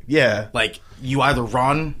 Yeah, Like, you either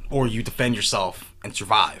run or you defend yourself and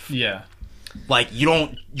survive. Yeah. Like, you're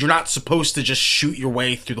not supposed to just shoot your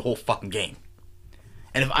way through the whole fucking game.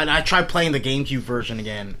 And I tried playing the GameCube version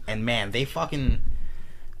again, and man, they fucking,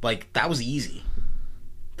 like, that was easy.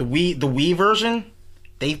 The Wii version,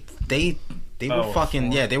 they were Oh,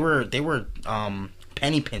 fucking, 4. yeah, they were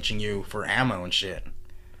penny pinching you for ammo and shit.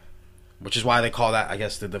 Which is why they call that, I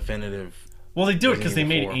guess, the definitive. Well, they do it because they Resident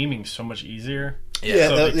made Evil 4. aiming so much easier. Yeah,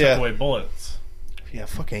 So that- they yeah. took away bullets. yeah.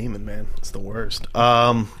 Fuck aiming, man. It's the worst.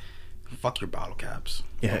 Fuck your bottle caps.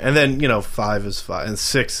 Yeah, and then 5 is 5, and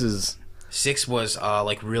 6 is 6 was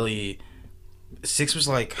like really. 6 was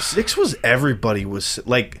like 6 was everybody was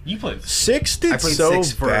like. You played 6 did I played so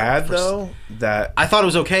 6 for- bad for- though that I thought it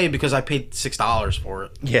was okay because I paid $6 for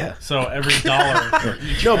it. yeah. so every dollar. For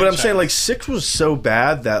each No, but I'm franchise. saying like 6 was so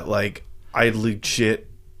bad that like I legit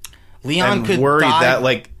Leon and could worried die. that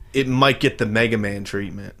like it might get the Mega Man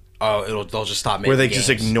treatment. Oh, they'll just stop making Where they games. just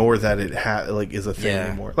ignore that it is a thing Yeah.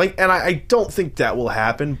 anymore. Like, and I don't think that will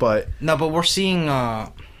happen. But No, but we're seeing.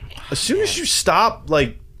 as soon as you stop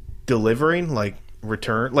like delivering, like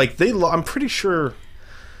return, like I'm pretty sure.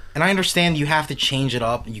 And I understand you have to change it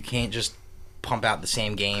up. You can't just pump out the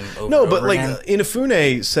same game over No, and but over like again.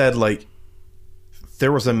 Inafune said, like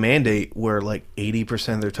there was a mandate where like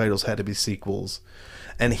 80% of their titles had to be sequels,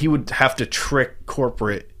 and he would have to trick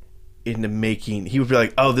corporate into making. He would be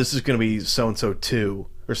like, "Oh, this is going to be so and so 2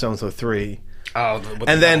 or so and so 3."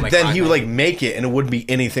 And then he would like make it, and it wouldn't be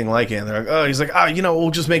anything like it. And they're like, "Oh," he's like,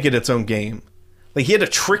 we'll just make it its own game." Like he had to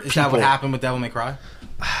trick Is people. that what happened with Devil May Cry?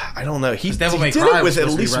 I don't know. He Devil did May Cry it was with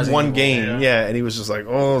at supposed to be least Resident one Evil, game, yeah. And he was just like,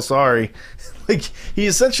 "Oh, sorry." Like he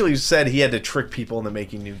essentially said he had to trick people into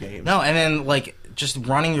making new games. No, and then like just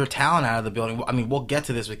running your talent out of the building. I mean, we'll get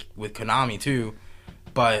to this with Konami too,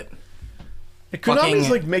 but Konami's fucking-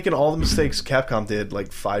 like making all the mistakes Capcom did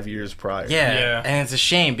like 5 years prior. yeah, and it's a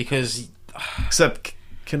shame because Except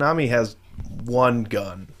Konami has one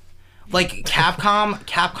gun. like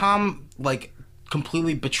Capcom like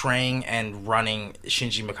completely betraying and running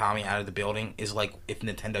Shinji Mikami out of the building is like if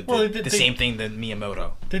Nintendo did the same thing to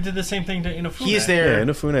Miyamoto. They did the same thing to Inafune. He is Yeah, there.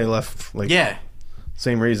 Inafune left like Yeah,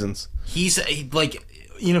 same reasons. like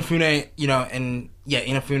Inafune,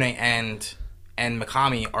 Inafune and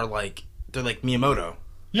Mikami are like they're like Miyamoto.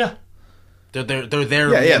 Yeah. They're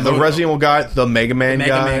there. Yeah, the Resident Evil guy, the Mega Man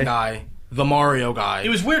guy. The Mario guy. It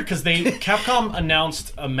was weird because Capcom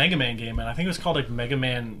announced a Mega Man game, and I think it was called like Mega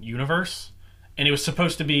Man Universe, and it was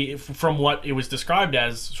supposed to be, from what it was described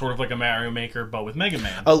as, sort of like a Mario Maker but with Mega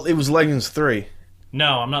Man. Oh, it was Legends 3.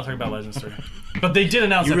 No, I'm not talking about Legends 3. But they did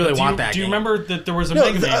announce You that. really But want that Do you game. remember that there was a No,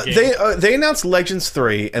 Mega Man game? they announced Legends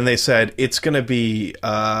 3 and they said it's going to be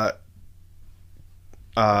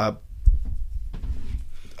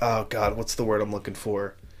oh god, what's the word I'm looking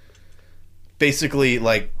for? Basically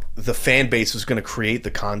like the fan base was going to create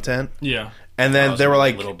the content. Yeah. And then they were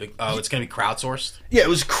like, it's gonna be crowdsourced. yeah, it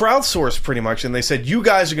was crowdsourced pretty much, and they said, you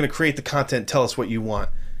guys are going to create the content, tell us what you want.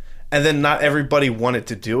 And then not everybody wanted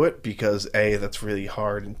to do it because A, that's really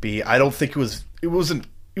hard, and B, I don't think it was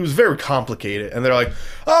very complicated. And they're like,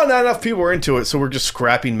 oh, not enough people were into it, so we're just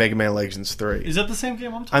scrapping Mega Man Legends 3. Is that the same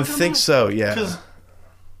game I'm talking I about? think so, yeah. Because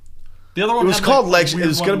the other one It was had, called like, Legends. weird It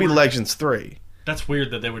was going to be one where- Legends 3. That's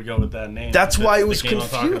weird that they would go with that name. That's why it was the game I'm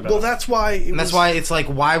talking confused. about. Well, that's why it And that's was... why it's like,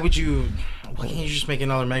 why can't you just make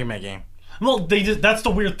another Mega Man game? Well, that's the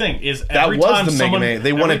weird thing is That every was time the Mega someone, Man. They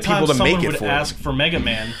every wanted time people to make someone it would for them. ask for Mega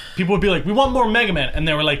Man, people would be like, "We want more Mega Man," and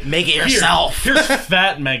they were like, Make it "Here, yourself." Here's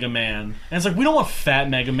Fat Mega Man," and it's like, we don't want Fat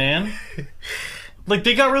Mega Man. Like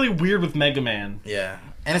they got really weird with Mega Man, Yeah,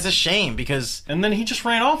 and it's a shame because and then he just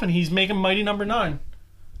ran off and he's making Mighty Number 9,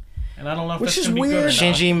 and I don't know if Which that's is gonna be weird. good or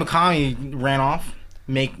not. Shinji Mikami ran off.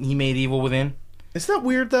 He made Evil Within. Isn't that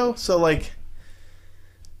weird, though? So, like...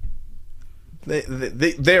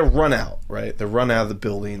 They're run out, right? They're run out of the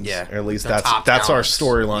buildings. Yeah. Or at least They're top that's our talents.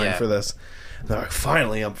 storyline Yeah. for this. They're like,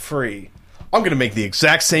 finally, I'm free. I'm going to make the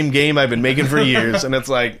exact same game I've been making for years. And it's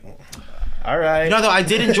like, all right. No, though I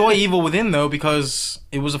did enjoy Evil Within though because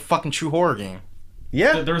it was a fucking true horror game.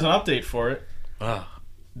 Yeah. There was an update for it. Ugh.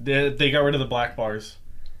 They got rid of the black bars.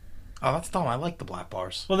 Oh, that's dumb. I like the black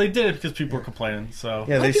bars. Well, they did it because people were complaining. So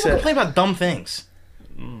Yeah, they People said... complain about dumb things.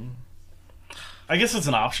 I guess it's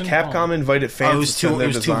an option. Capcom invited fans Oh, it was to send too. their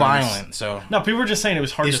It was too designs. violent. So No, people were just saying it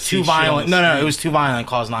was hard it to was see too shit on violent. the No, street. it was too violent.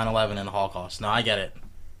 Caused 9/11 and the Holocaust. No, I get it.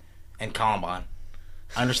 And Columbine.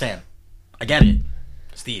 I understand. I get it,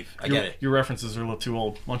 Steve. I get it. Your references are a little too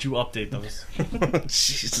old. Why don't you update those?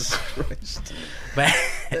 Jesus Christ. But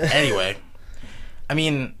anyway, I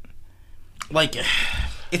mean, like,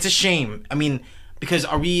 it's a shame. I mean, because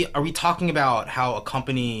are we talking about how a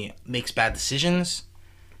company makes bad decisions,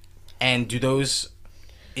 and do those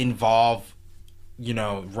involve,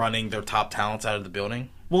 running their top talents out of the building?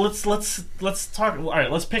 Well, let's talk. All right,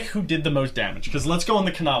 let's pick who did the most damage because let's go on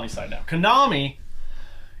the Konami side now. Konami,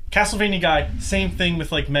 Castlevania guy, same thing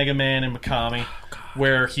with like Mega Man and Mikami,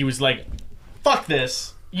 where he was like, "Fuck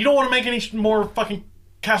this! You don't want to make any more fucking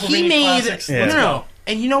Castlevania classics." Yeah. Let's No. go."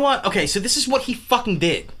 And you know what? Okay, so this is what he fucking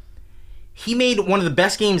did. He made one of the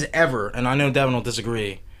best games ever, and I know Devin will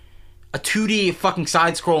disagree. A 2D fucking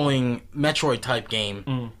side-scrolling Metroid type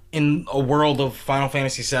game in a world of Final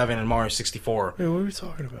Fantasy VII and Mario 64. Wait, what are we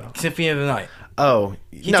talking about? Symphony of the Night. Oh,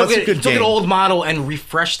 He no, took it's a it. good He took game. an old model and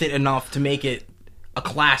refreshed it enough to make it a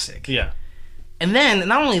classic. Yeah, And then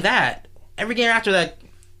not only that, every game after that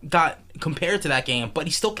got compared to that game, but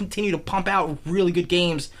he still continued to pump out really good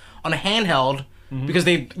games on a handheld because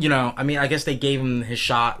they, you know, I mean, I guess they gave him his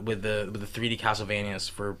shot with the 3D Castlevanias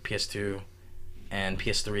for PS2 and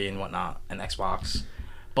PS3 and whatnot and Xbox,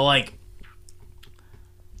 but like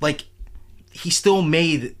he still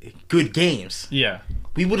made good games. Yeah.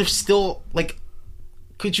 We would have still like.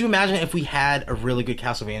 Could you imagine if we had a really good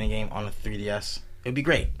Castlevania game on a 3DS? It would be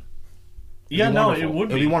great. Yeah, It'd be no, wonderful. it would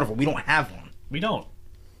be. It'd be wonderful. We don't have one. We don't.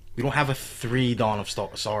 We don't have a 3 Dawn of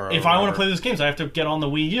Sorrow. If I want to play those games, I have to get on the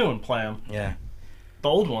Wii U and play them. Yeah. The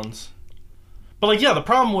old ones. But, like, yeah, the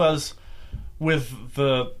problem was with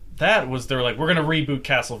that was they're like, we're going to reboot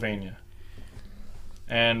Castlevania.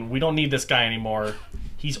 And we don't need this guy anymore.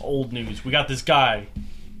 He's old news. We got this guy,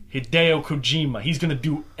 Hideo Kojima. He's going to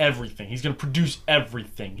do everything. He's going to produce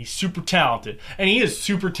everything. He's super talented. And he is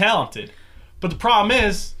super talented. But the problem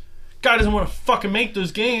is, guy doesn't want to fucking make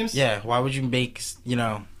those games. Yeah, why would you make, you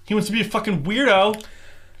know... He wants to be a fucking weirdo.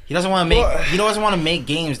 He doesn't want to make. He doesn't want to make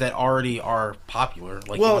games that already are popular.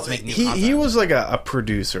 Like, he wants to make new content. he was like a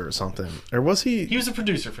producer or something, or was he? He was a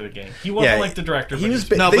producer for the game. He wasn't like the director. He but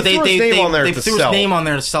was. No, they but they threw his name on there to threw his sell. name on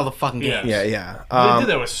there to sell the fucking games. Yeah. Yeah. They did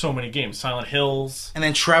that with so many games. Silent Hills. And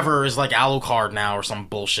then Trevor is like Alucard now or some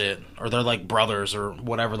bullshit, or they're like brothers or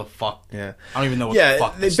whatever the fuck. Yeah. I don't even know what the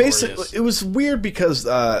fuck they the story basically. is. It was weird because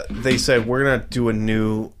they said we're gonna do a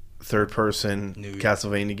new third-person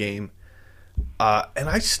Castlevania game. And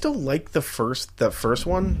I still like that first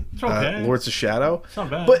one, okay. Lords of Shadow. It's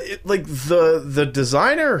not bad. But the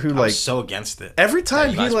designer who I was so against it. every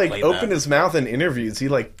time you he guys like played opened that. his mouth in interviews, he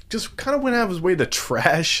like just kind of went out of his way to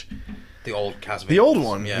trash The old Castlevania. the old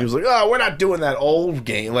one. Yeah. He was like, "Oh, we're not doing that old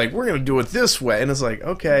game. Like we're gonna do it this way." And it's like,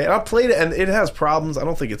 okay. And I played it, and it has problems. I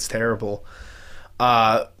don't think it's terrible.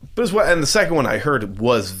 But it's what, and the second one I heard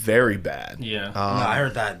was very bad. Yeah. No, I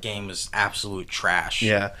heard that game was absolute trash.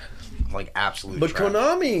 Yeah. Like absolute But trash.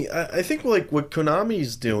 Konami, I think like what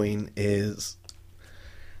Konami's doing is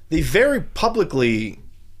they very publicly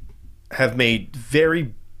have made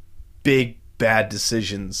very big bad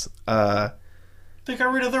decisions. They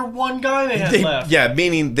got rid of their one guy they had left. Yeah,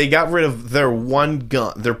 meaning they got rid of their one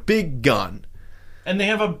gun, their big gun. And they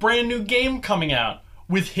have a brand new game coming out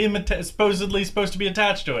with him supposedly supposed to be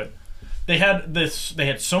attached to it. They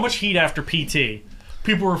had so much heat after PT.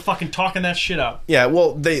 People were fucking talking that shit up. Yeah,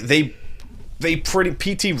 well, they pretty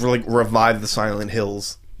PT like revived the Silent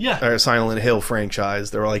Hills. Yeah. Or Silent Hill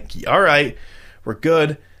franchise. They were like, all right, we're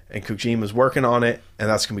good, and Kojima's working on it, and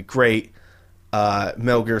that's gonna be great.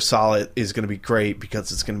 Metal Gear Solid is gonna be great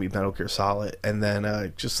because it's gonna be Metal Gear Solid, and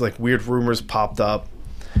then just like weird rumors popped up,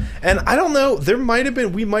 and I don't know.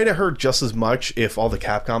 We might have heard just as much if all the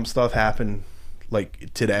Capcom stuff happened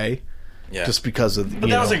like today, just because of. But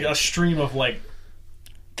that was like a stream of like.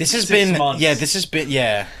 This has 6 been months. yeah. This has been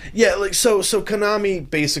yeah. Yeah, like so Konami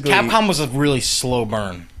basically. Capcom was a really slow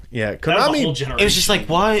burn. Yeah, That was a whole Konami. generation. It was just like,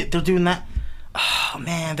 what? They're doing that? Oh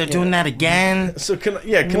man, they're doing that again. So What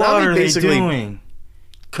Konami are basically they doing?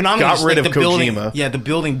 Konami got just, rid like, of the building, Kojima. Yeah, the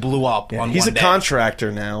building blew up. On He's one a day.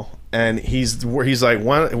 contractor now, and he's like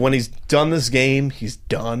when he's done this game, he's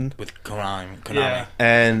done, with Konami. Yeah.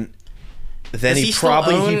 and then Does he he still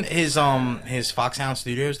probably own his Foxhound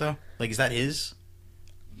Studios though? Like, is that his?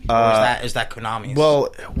 Or is that Konami's?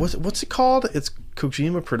 well, what's it called? It's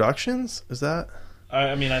Kojima Productions. Is that?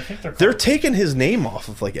 I mean, I think They're taking his name off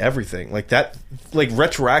of like everything, like that, like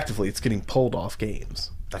retroactively, it's getting pulled off games.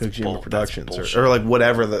 That's Kojima Productions, bullshit. or like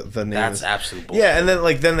whatever the name That's is. absolute bullshit. Yeah, and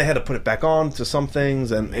then they had to put it back on to some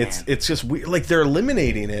things, and it's just weird. Like they're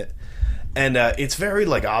eliminating it, and it's very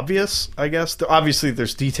like obvious. I guess obviously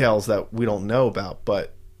there's details that we don't know about,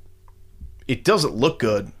 but it doesn't look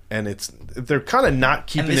good, and they're kind of not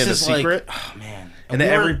keeping it a secret. Like, oh man. And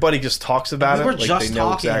everybody just talks about we it were like just they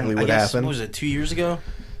know talking, exactly I what guess, happened. What was it, 2 years ago?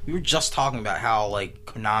 We were just talking about how like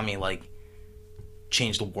Konami like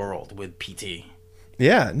changed the world with PT.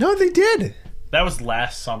 Yeah, no, they did. That was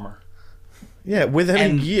last summer. Yeah, within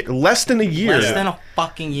And a year, less than a year. Less than a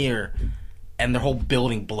fucking year, and their whole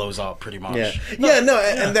building blows up pretty much. And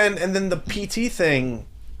then the PT thing,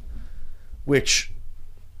 which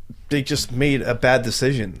they just made a bad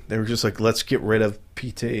decision. They were just like, let's get rid of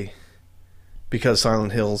PT because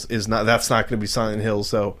Silent Hills is not. That's not going to be Silent Hills.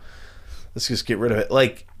 So let's just get rid of it.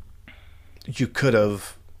 Like you could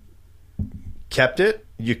have kept it.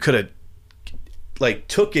 You could have like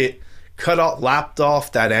took it, lapped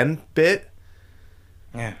off that end bit,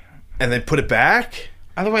 Yeah. and then put it back.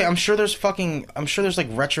 Either way, I'm sure there's like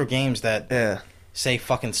retro games that Yeah. say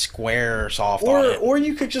fucking Squaresoft on it. Or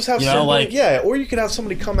you could just have You know, somebody, like- or you could have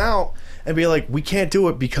somebody come out and be like, we can't do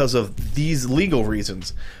it because of these legal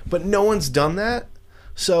reasons. But no one's done that.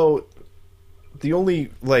 So the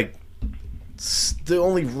only like the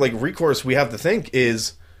only like recourse we have to think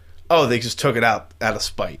is, oh, they just took it out of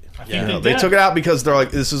spite. They took it out because they're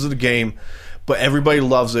like, this isn't a game, but everybody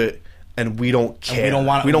loves it, and we don't care.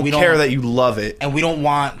 We don't care that you love it, and we don't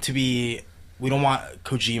want Kojima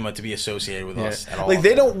to be associated with us at all. Like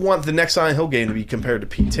they don't want the next Silent Hill game to be compared to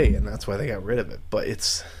PT, and that's why they got rid of it. But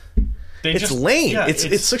it's lame. Yeah,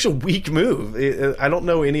 it's such a weak move. I don't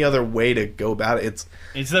know any other way to go about it.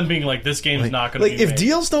 It's them being like, this game's not going to be if made.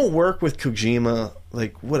 deals don't work with Kojima,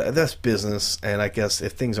 like what? That's business, and I guess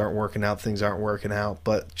if things aren't working out, things aren't working out.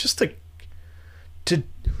 But just to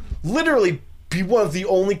literally be one of the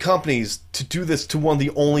only companies to do this to one of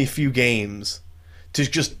the only few games, to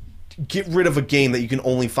just get rid of a game that you can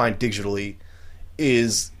only find digitally,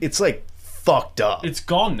 it's like fucked up. It's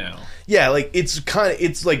gone now. Yeah, like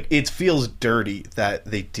it's like it feels dirty that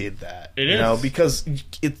they did that. It you is, know, because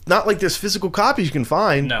it's not like there's physical copies you can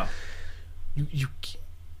find. No,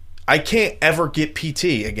 I can't ever get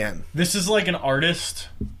PT again. this is like an artist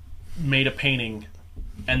made a painting,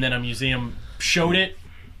 and then a museum showed it,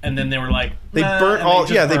 and then they were like, They nah, burnt and all.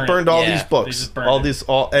 they just They burn burned it. all Yeah, these they books. just burned it.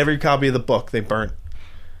 Every copy of the book they burnt.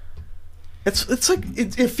 It's like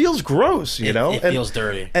it feels gross, you know. It feels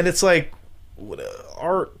dirty. And it's like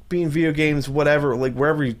art being video games, whatever. Like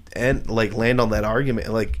wherever you land on that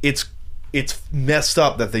argument, like it's messed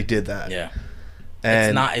up that they did that. Yeah,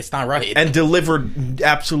 and it's not right. and delivered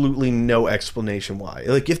absolutely no explanation why.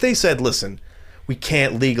 Like if they said, "Listen, we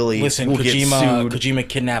can't legally we'll get sued." Kojima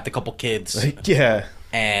kidnapped a couple kids Yeah.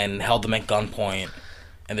 and held them at gunpoint,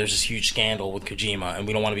 and there's this huge scandal with Kojima, and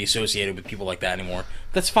we don't want to be associated with people like that anymore.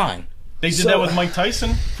 That's fine. They did that with Mike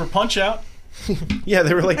Tyson for Punch Out. Yeah,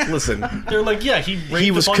 they were like, "Listen, They're like, yeah, he raped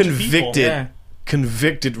he was a bunch of people.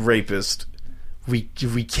 convicted rapist. We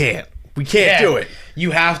can't do it."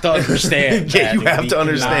 You have to understand. Yeah, that you have we to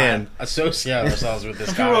understand. cannot associate ourselves with this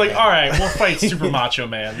And guy. people were like, all right, we'll fight Super Macho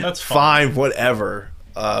Man. That's fine. Fine, whatever.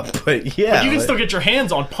 But yeah, But you can still get your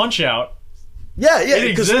hands on Punch Out. yeah, it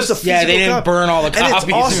because there's a exists. Yeah, they physical didn't copy. burn all the and copies.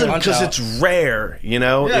 it's awesome Punch because Out. it's rare. You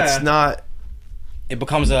know, Yeah. it's not. It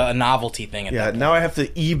becomes a novelty thing. At Yeah, that point. now I have to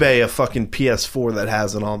eBay a fucking PS4 that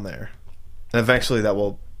has it on there, and eventually that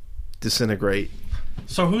will disintegrate.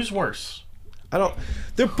 So who's worse? I don't.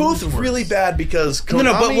 They're both really bad because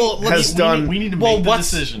Konami but has done. We need to make the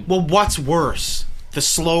decision. Well, what's worse? The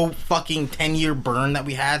slow fucking 10-year burn that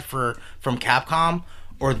we had from Capcom,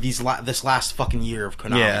 or this last fucking year of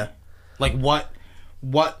Konami? Yeah. Like what?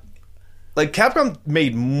 Like Capcom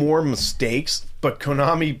made more mistakes, but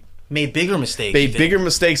Konami Made bigger mistakes. made bigger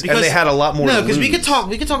mistakes, and they had a lot more. No, to because we lose. could talk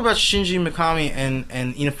about Shinji Mikami and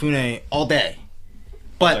Inafune all day,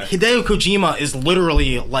 but Hideo Kojima is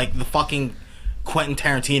literally like the fucking Quentin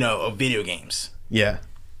Tarantino of video games. Yeah,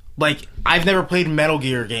 Like I've never played a Metal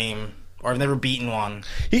Gear game, or I've never beaten one.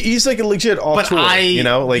 he's like a legit auteur. I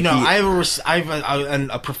have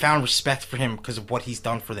a profound respect for him because of what he's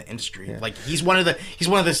done for the industry. Yeah. Like he's one of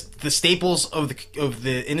the staples of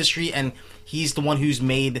the industry, and he's the one who's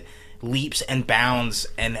made leaps and bounds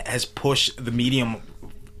and has pushed the medium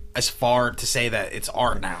as far to say that it's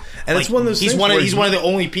art now. And like, it's one of those. He's one of the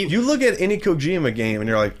only people. You look at any Kojima game, and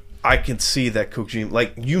you're like, I can see that Kojima.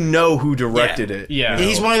 Like you know who directed it. Yeah. You know?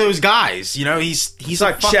 He's one of those guys. You know, he's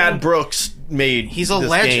like Chad Brooks made. He's a this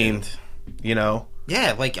legend. Game, you know.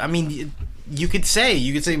 Yeah, like I mean, you could say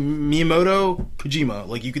Miyamoto, Kojima.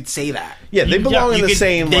 Like you could say that. Yeah, they belong in the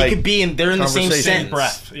same. They could be in. They're in the same conversation. sentence.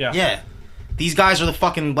 Breath. Yeah. Yeah. These guys are the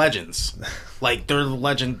fucking legends. Like they're the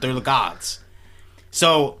legend. They're the gods.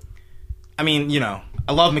 So, I mean, you know,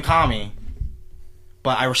 I love Mikami,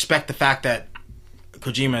 but I respect the fact that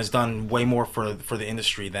Kojima has done way more for the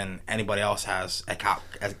industry than anybody else has at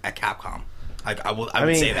Capcom. I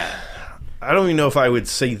would say that. I don't even know if I would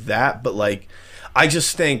say that, but like, I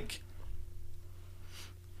just think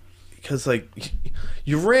because like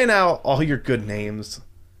you ran out all your good names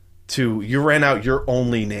you ran out your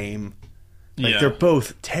only name. Like they're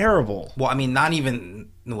both terrible. Well, I mean, not even.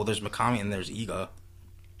 Well, there's Mikami and there's Iga.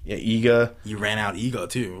 Yeah, Iga. You ran out Iga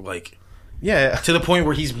too, like. Yeah. To the point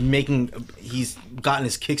where he's gotten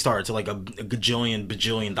his Kickstarter to like a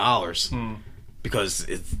bajillion dollars because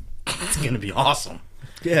it's gonna be awesome.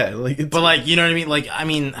 Yeah, like, but like, you know what I mean? Like, I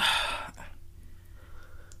mean,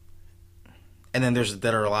 and then there's the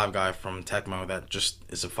Dead or Alive guy from Tecmo that just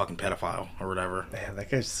is a fucking pedophile or whatever. Man, that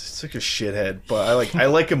guy's such a shithead. But I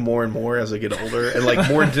like him more and more as I get older, and like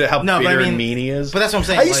more into how bitter and mean he is. But that's what I'm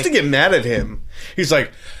saying. I used to get mad at him. He's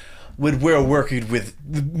like, when we're working with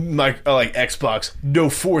my Xbox, no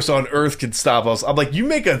force on earth can stop us. I'm like, you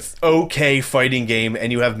make an okay fighting game,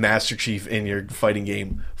 and you have Master Chief in your fighting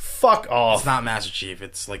game. fuck off. It's not Master Chief.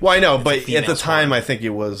 It's like. Well, I know, it's a but female at the time, Spartan. I think it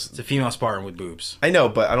was. It's a female Spartan with boobs. I know,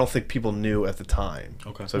 but I don't think people knew at the time.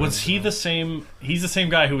 Okay. So Was he the same? He's the same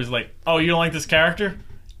guy who was like, "Oh, you don't like this character?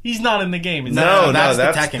 He's not in the game." Is No, that's the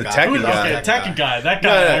that's Tekken the guy. Tekken Who, guy. okay, Tekken guy. That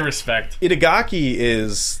guy No. I respect. Itagaki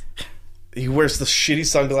is. He wears the shitty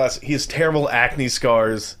sunglasses. He has terrible acne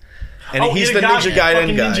scars. And he's the Itagaki, Ninja Gaiden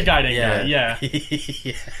fucking guy. Ninja Gaiden Yeah. guy. Yeah.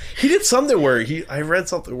 He did something where I read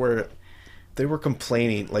something where they were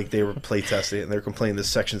complaining, like they were playtesting it, and they were complaining this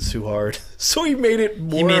section's too hard. So he made it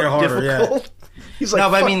more made it harder, yeah. difficult. He's like, No,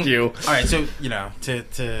 but fuck I mean, you. all right. So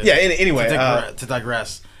to Yeah. Anyway, to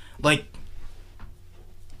digress, like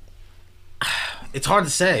it's hard to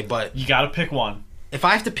say, but You got to pick one. if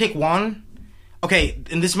I have to pick one, okay,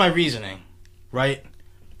 and this is my reasoning, right?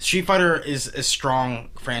 Street Fighter is a strong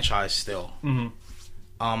franchise still. Mm-hmm.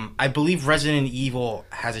 I believe Resident Evil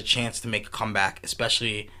has a chance to make a comeback,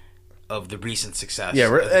 especially of the recent success. yeah,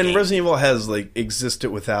 of the and game. Resident Evil has like existed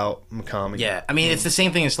without Mikami. Yeah, I mean, it's the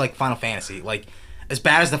same thing as like Final Fantasy. Like, as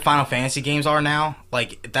bad as the Final Fantasy games are now,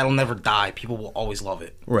 like that'll never die. People will always love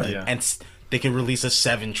it. Right. Yeah. And they could release a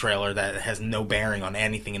 7 trailer that has no bearing on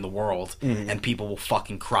anything in the world, and people will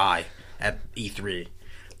fucking cry at E3.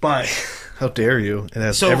 But How dare you? It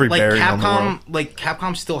has so every like bearing on the world.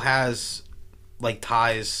 Capcom still has like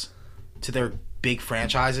ties to their big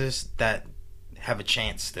franchises that have a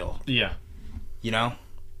chance still. Yeah. You know,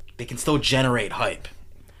 they can still generate hype.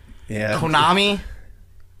 Yeah. Konami,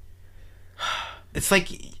 it's like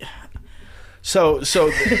So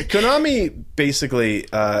Konami basically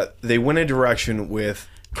they went a direction with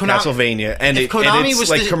Castlevania, and if Konami it's was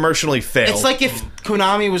like the- commercially failed. it's like if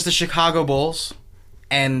Konami was the Chicago Bulls,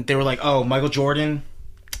 and they were like, "Oh, Michael Jordan,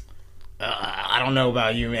 I don't know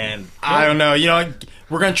about you, man. I don't know. You know,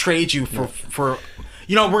 we're gonna trade you for."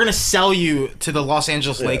 You know, we're gonna sell you to the Los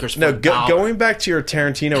Angeles Lakers. For no, $1. going back to your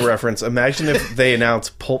Tarantino reference, imagine if they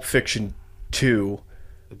announced Pulp Fiction 2.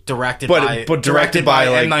 directed but by by,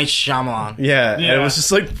 like- M. Night Shyamalan. Yeah, and it was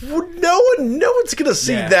just like no one's gonna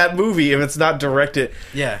see Yeah. that movie if it's not directed.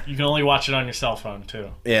 Yeah, You can only watch it on your cell phone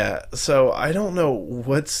too. Yeah, so I don't know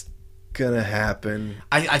what's gonna happen.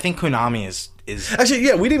 I think Konami is Actually,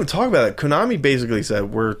 yeah, we didn't even talk about it. Konami basically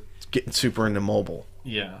said we're getting super into mobile,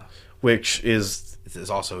 Yeah. which is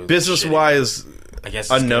also business shitty. wise I guess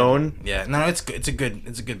it's unknown. good. Yeah, no, it's good. It's a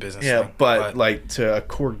good business. Yeah, thing. but like to a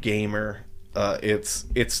core gamer, it's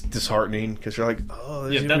disheartening because you're like, oh,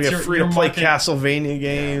 there's Yeah, gonna be that's a your- free your to play market- Castlevania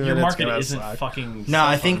game. Your and it's market gonna isn't suck. fucking. No, cell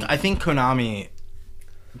I phone. think Konami.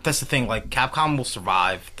 That's the thing. Like Capcom will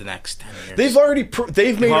survive the next 10 years. They've already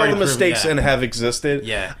they've made all already the proven, mistakes yeah. and have existed.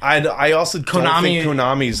 Yeah. I also don't think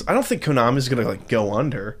Konami- I don't think Konami's gonna like go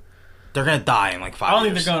under. They're gonna die in like 5 I don't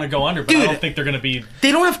years. think they're going to go under, but I Dude. don't think they're going to be.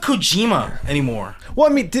 They don't have Kojima anymore.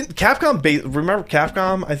 Well, I mean, did Capcom remember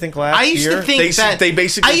Capcom? I think last I used to year think that- they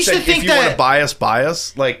basically I used to said think if you want to that- buy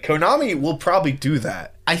us. Like Konami will probably do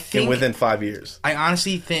that. I think within 5 years. I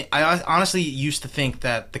honestly used to think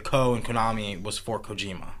that the Co and Konami was for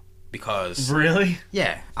Kojima because Really?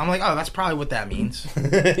 yeah, I'm like, oh, that's probably what that means.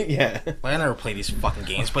 Yeah. Like, I never play these fucking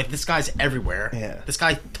games, but this guy's everywhere. Yeah. This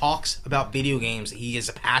guy talks about video games. He has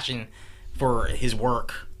a passion for his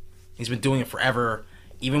work. He's been doing it forever.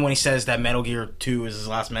 Even when he says that Metal Gear 2 is his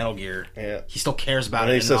last Metal Gear, Yeah. he still cares about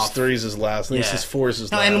And it he says enough. 3 is his last. And he Yeah. says 4 is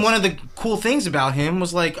his No, last. and one of the cool things about him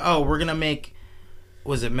was like, oh, we're gonna make,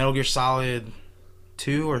 was it Metal Gear Solid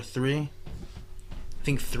 2 or 3? I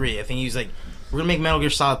think 3. I think he's like, we're gonna make Metal Gear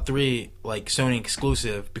Solid 3 like Sony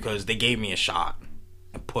exclusive because they gave me a shot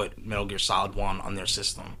and put Metal Gear Solid 1 on their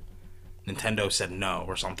system. Nintendo said no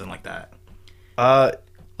or something like that.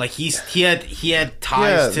 Like he had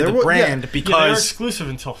ties there to the was- brand Yeah, they were because exclusive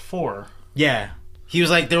until 4. he was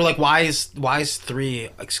like, they were like, why is 3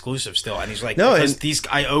 exclusive still? And he's like, No, because and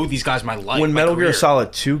I owe these guys my life. when my Metal Gear career.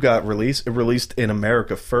 Solid 2 got released, it released in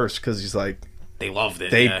America first because he's like They loved it.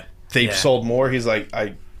 they Yeah. sold more. He's like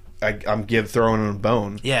I'm throwing him a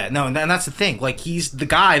bone. Yeah, no, and that's the thing. Like, he's the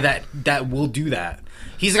guy that will do that.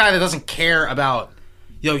 He's the guy that doesn't care about,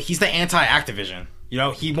 he's the anti-Activision.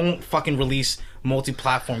 He won't fucking release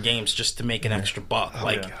multi-platform games just to make an extra buck.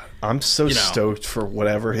 I'm so stoked for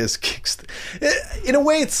whatever his Kickstarter. In a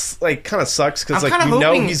way, it's like kind of sucks because I'm like kinda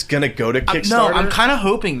hoping- he's gonna go to Kickstarter. No, I'm kind of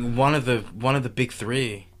hoping one of the big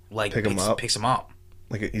three like Pick him up. picks him up.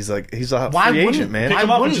 like he's a Why free wouldn't- agent, man. Pick Why them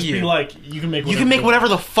up and wouldn't just you? be like, you can make You can make whatever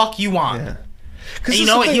the fuck you want. Yeah. And you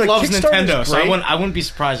know what? He loves Nintendo, so I wouldn't be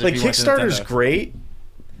surprised Like if he went to Kickstarter's Nintendo. great,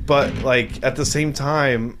 but like at the same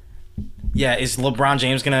time, Yeah, is LeBron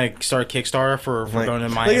James gonna start a Kickstarter for like, going to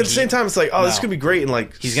Miami? like at the same time, it's like, oh, this No. could be great in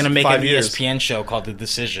like He's gonna make 5 an years. ESPN show called The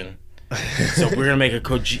Decision. So we're gonna make a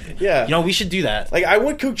Kojima. Yeah. You know, we should do that. Like I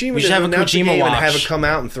want Kojima We should to have a announce the Kojima game and have watch. it come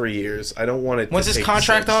out in 3 years. I don't want it. When's to his take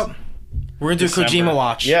contract 6. up? We're gonna do December. Kojima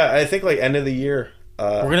watch. Yeah, I think like end of the year.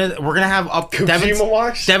 We're gonna have Kojima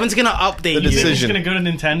watch. Devin's gonna update The you. He's decision. gonna go to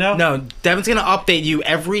Nintendo. No, Devin's gonna update you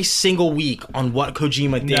every single week on what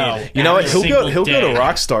Kojima did. No. You know what? Every He'll single go to day.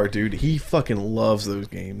 Rockstar, dude. He fucking loves those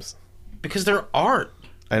games. Because they're art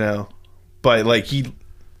I know, but like he,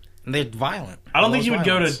 and they're violent. I don't think He he would loves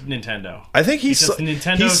go to violence. Nintendo. I think he Because saw,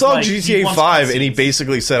 Nintendo's he saw like, he GTA wants 5 and he cutscenes.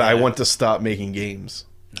 basically said, "I want to stop making games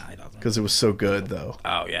Nah, he doesn't. because it was so good, though."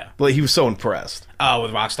 Oh yeah. But he was so impressed. Oh,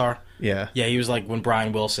 with Rockstar. Yeah, Yeah, he was like when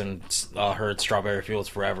Brian Wilson heard Strawberry Fields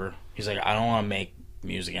Forever. He's like, I don't want to make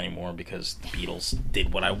music anymore because the Beatles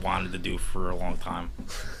did what I wanted to do for a long time.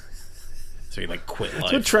 So he like quit that's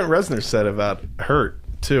what life. Trent Reznor said about "Hurt"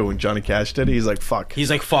 too. When Johnny Cash did it, he's like, "Fuck, He's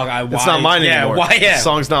like, fuck, it's not mine yeah, anymore. Why? Yeah. The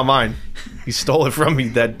song's not mine. He stole it from me,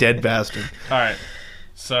 that dead bastard." All right.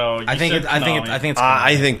 So you I think said it, I think Konami. it's.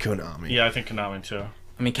 I think Konami. Yeah, I think Konami too.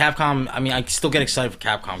 I mean, Capcom. I mean, I still get excited for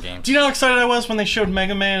Capcom games. Do you know how excited I was when they showed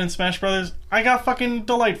Mega Man and Smash Brothers? I got fucking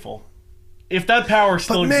delightful. If that power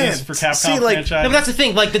still But man, exists for Capcom see, like- franchise, No, but that's the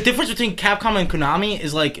thing. Like the difference between Capcom and Konami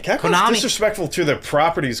is like Capcom's Konami. disrespectful to their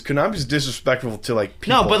properties. Konami's disrespectful to like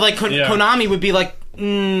people. No, but like Yeah. Konami would be like,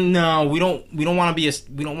 no, we don't want to be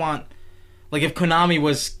we don't want. Like if Konami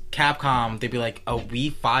was Capcom, they'd be like, oh, we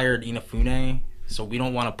fired Inafune, so we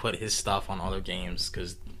don't want to put his stuff on other games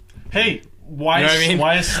because hey, why You know what I mean?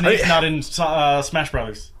 why is Snake not in Smash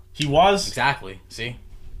Brothers? He was. exactly. See,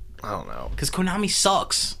 I don't know. because Konami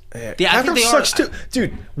sucks. Yeah, Yeah, I think Capcom they sucks are. too,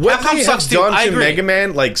 dude. What Capcom they sucks have too, done I to agree. Mega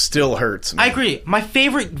Man like still hurts me. I agree. My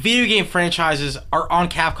favorite video game franchises are on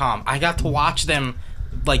Capcom. I got to watch them,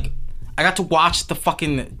 like, I got to watch the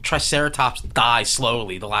fucking Triceratops die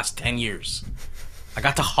slowly the last 10 years. I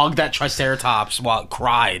got to hug that Triceratops while it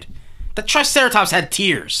cried. That Triceratops had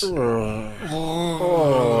tears.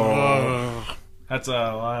 That's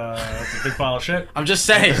a big pile of shit. I'm just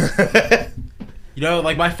saying. You know,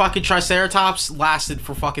 like, my fucking Triceratops lasted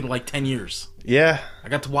for fucking, like, 10 years. Yeah, I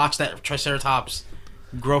got to watch that Triceratops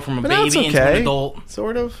grow from a but now it's baby into an okay. adult.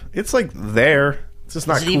 Sort of. It's like there. It's just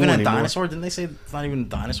not Is it cool even a anymore. dinosaur? Didn't they say it's not even a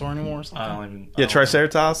dinosaur anymore or something? I don't even. Yeah, I don't-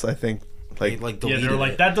 Triceratops. I think They, like like, Yeah, deleted they're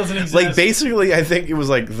like it. that doesn't exist. like basically I think it was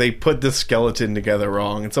like they put the skeleton together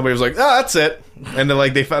wrong, and somebody was like, "Oh, that's it," and then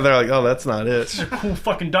like they're like, "Oh, that's not it." cool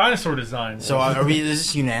fucking dinosaur design. So are we? Is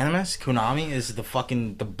this unanimous? Konami is the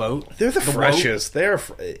boat. They're the woke? freshest. They're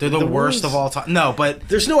They're the worst of all time. No, but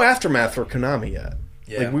There's no aftermath for Konami yet.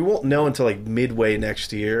 Yeah. Like we won't know until like midway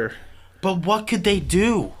next year. what could they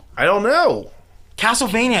do? I don't know.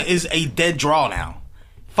 Castlevania is a dead draw now.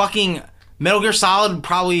 Fucking Metal Gear Solid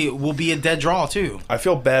probably will be a dead draw too. I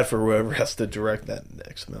feel bad for whoever has to direct that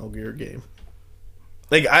next Metal Gear game.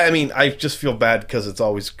 Like I mean, I just feel bad because it's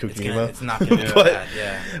always Kojima. It's not gonna be but, bad.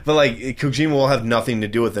 Yeah. But like Kojima will have nothing to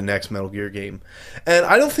do with the next Metal Gear game, and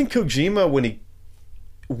I don't think Kojima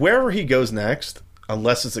wherever he goes next,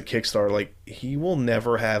 unless it's a Kickstarter, like he will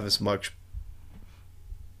never have as much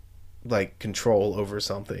like control over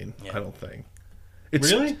something. Yeah. I don't think. It's,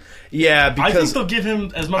 Really? Yeah, I think because they'll give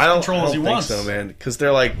him as much I don't, control I don't as he think wants. so, man. Because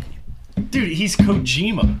they're like, Dude, he's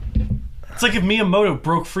Kojima. It's like if Miyamoto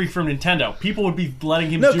broke free from Nintendo, people would be letting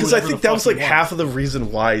him no, do because I whatever think the that fuck was like he half of the reason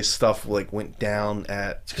why stuff like went down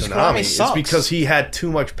at 'cause Konami. Konami It's sucks. because he had too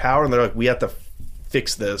much power, and they're like, we have to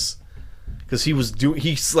fix this. Because he's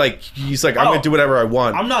like, I'm Oh, gonna do whatever I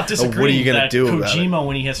want. I'm not Oh, disagreeing what are you gonna that do about it? Kojima,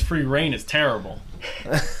 when he has free reign, is terrible.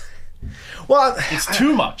 Well, It's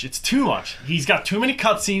too much. It's too much. He's got too many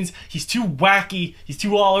cutscenes. He's too wacky. He's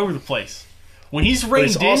too all over the place. When he's reined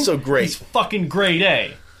he's in, also great. he's fucking grade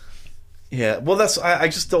A. yeah. Well, that's I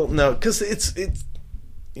just don't know because it's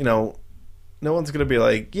you know, no one's gonna be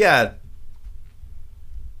like, yeah.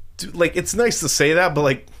 Like it's nice to say that, but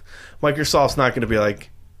like Microsoft's not gonna be like,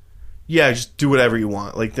 yeah, just do whatever you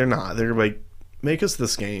want. Like they're not. They're like, make us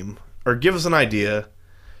this game or give us an idea,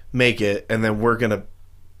 make it, and then we're gonna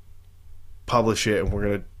publish it and we're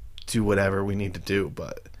gonna do whatever we need to do.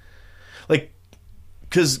 But like,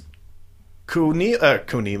 because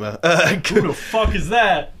Konima, Who the fuck is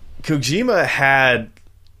that? Kojima had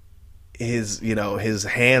his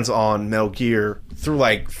hands on Metal Gear through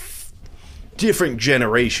like different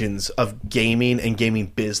generations of gaming and gaming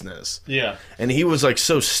business. Yeah. And he was like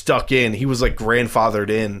so stuck in. He was like grandfathered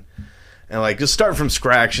in. And like just starting from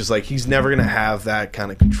scratch is like he's never gonna have that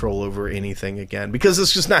kind of control over anything again because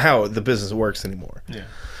it's just not how the business works anymore.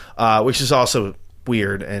 Yeah. Which is also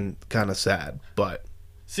weird and kind of sad. But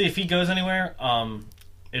See, if he goes anywhere,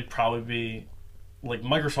 it'd probably be like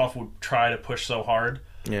Microsoft would try to push so hard.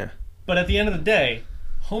 yeah, But at the end of the day,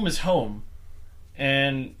 home is home,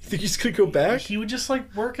 and Think he's gonna go back? he would just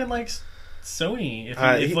like work in like Sony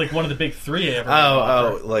if, He- like one of the big three ever.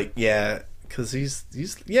 Oh, like yeah, because he's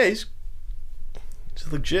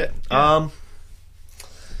legit. I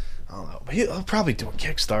don't know. He'll probably do a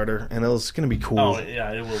Kickstarter, and it's gonna be cool. Oh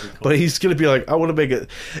yeah, it will be cool. But he's gonna be like, I want to make it.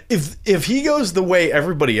 If he goes the way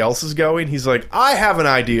everybody else is going, he's like, I have an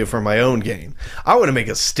idea for my own game. I want to make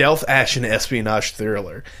a stealth action espionage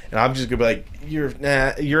thriller, and I'm just gonna be like, you're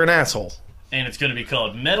an asshole. And it's gonna be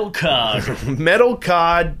called Metal Cog. Metal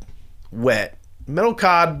Cod, wet. Metal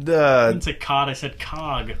Cod. I didn't say cod, I said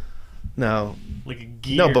cog, No, like a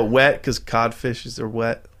gear. no, but wet because codfishes are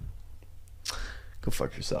wet. Go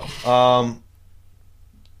fuck yourself.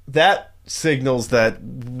 That signals that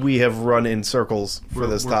we have run in circles for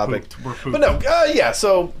this topic. We're pooped. But no, yeah.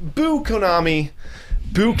 So boo Konami,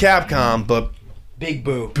 boo Capcom, but Big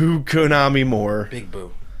boo. boo Konami more Big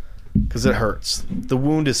boo. because it hurts. The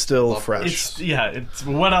wound is still fresh. It's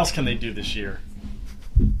what else can they do this year?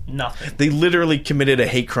 Nothing. They literally committed a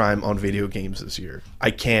hate crime on video games this year.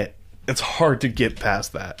 I can't. It's hard to get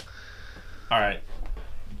past that. All right.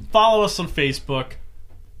 Follow us on Facebook,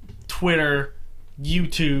 Twitter,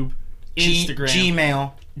 YouTube,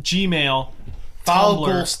 Instagram, Gmail, Follow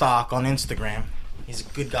Tumblr. Goldstock on Instagram. He's a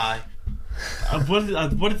good guy. What is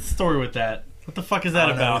the story with that? What the fuck is that I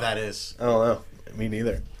don't know who about? that is. I don't know. Me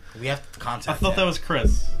neither. We have to contact I thought him. that was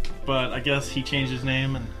Chris, but I guess he changed his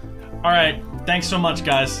name. And all right, thanks so much,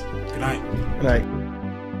 guys. Good night.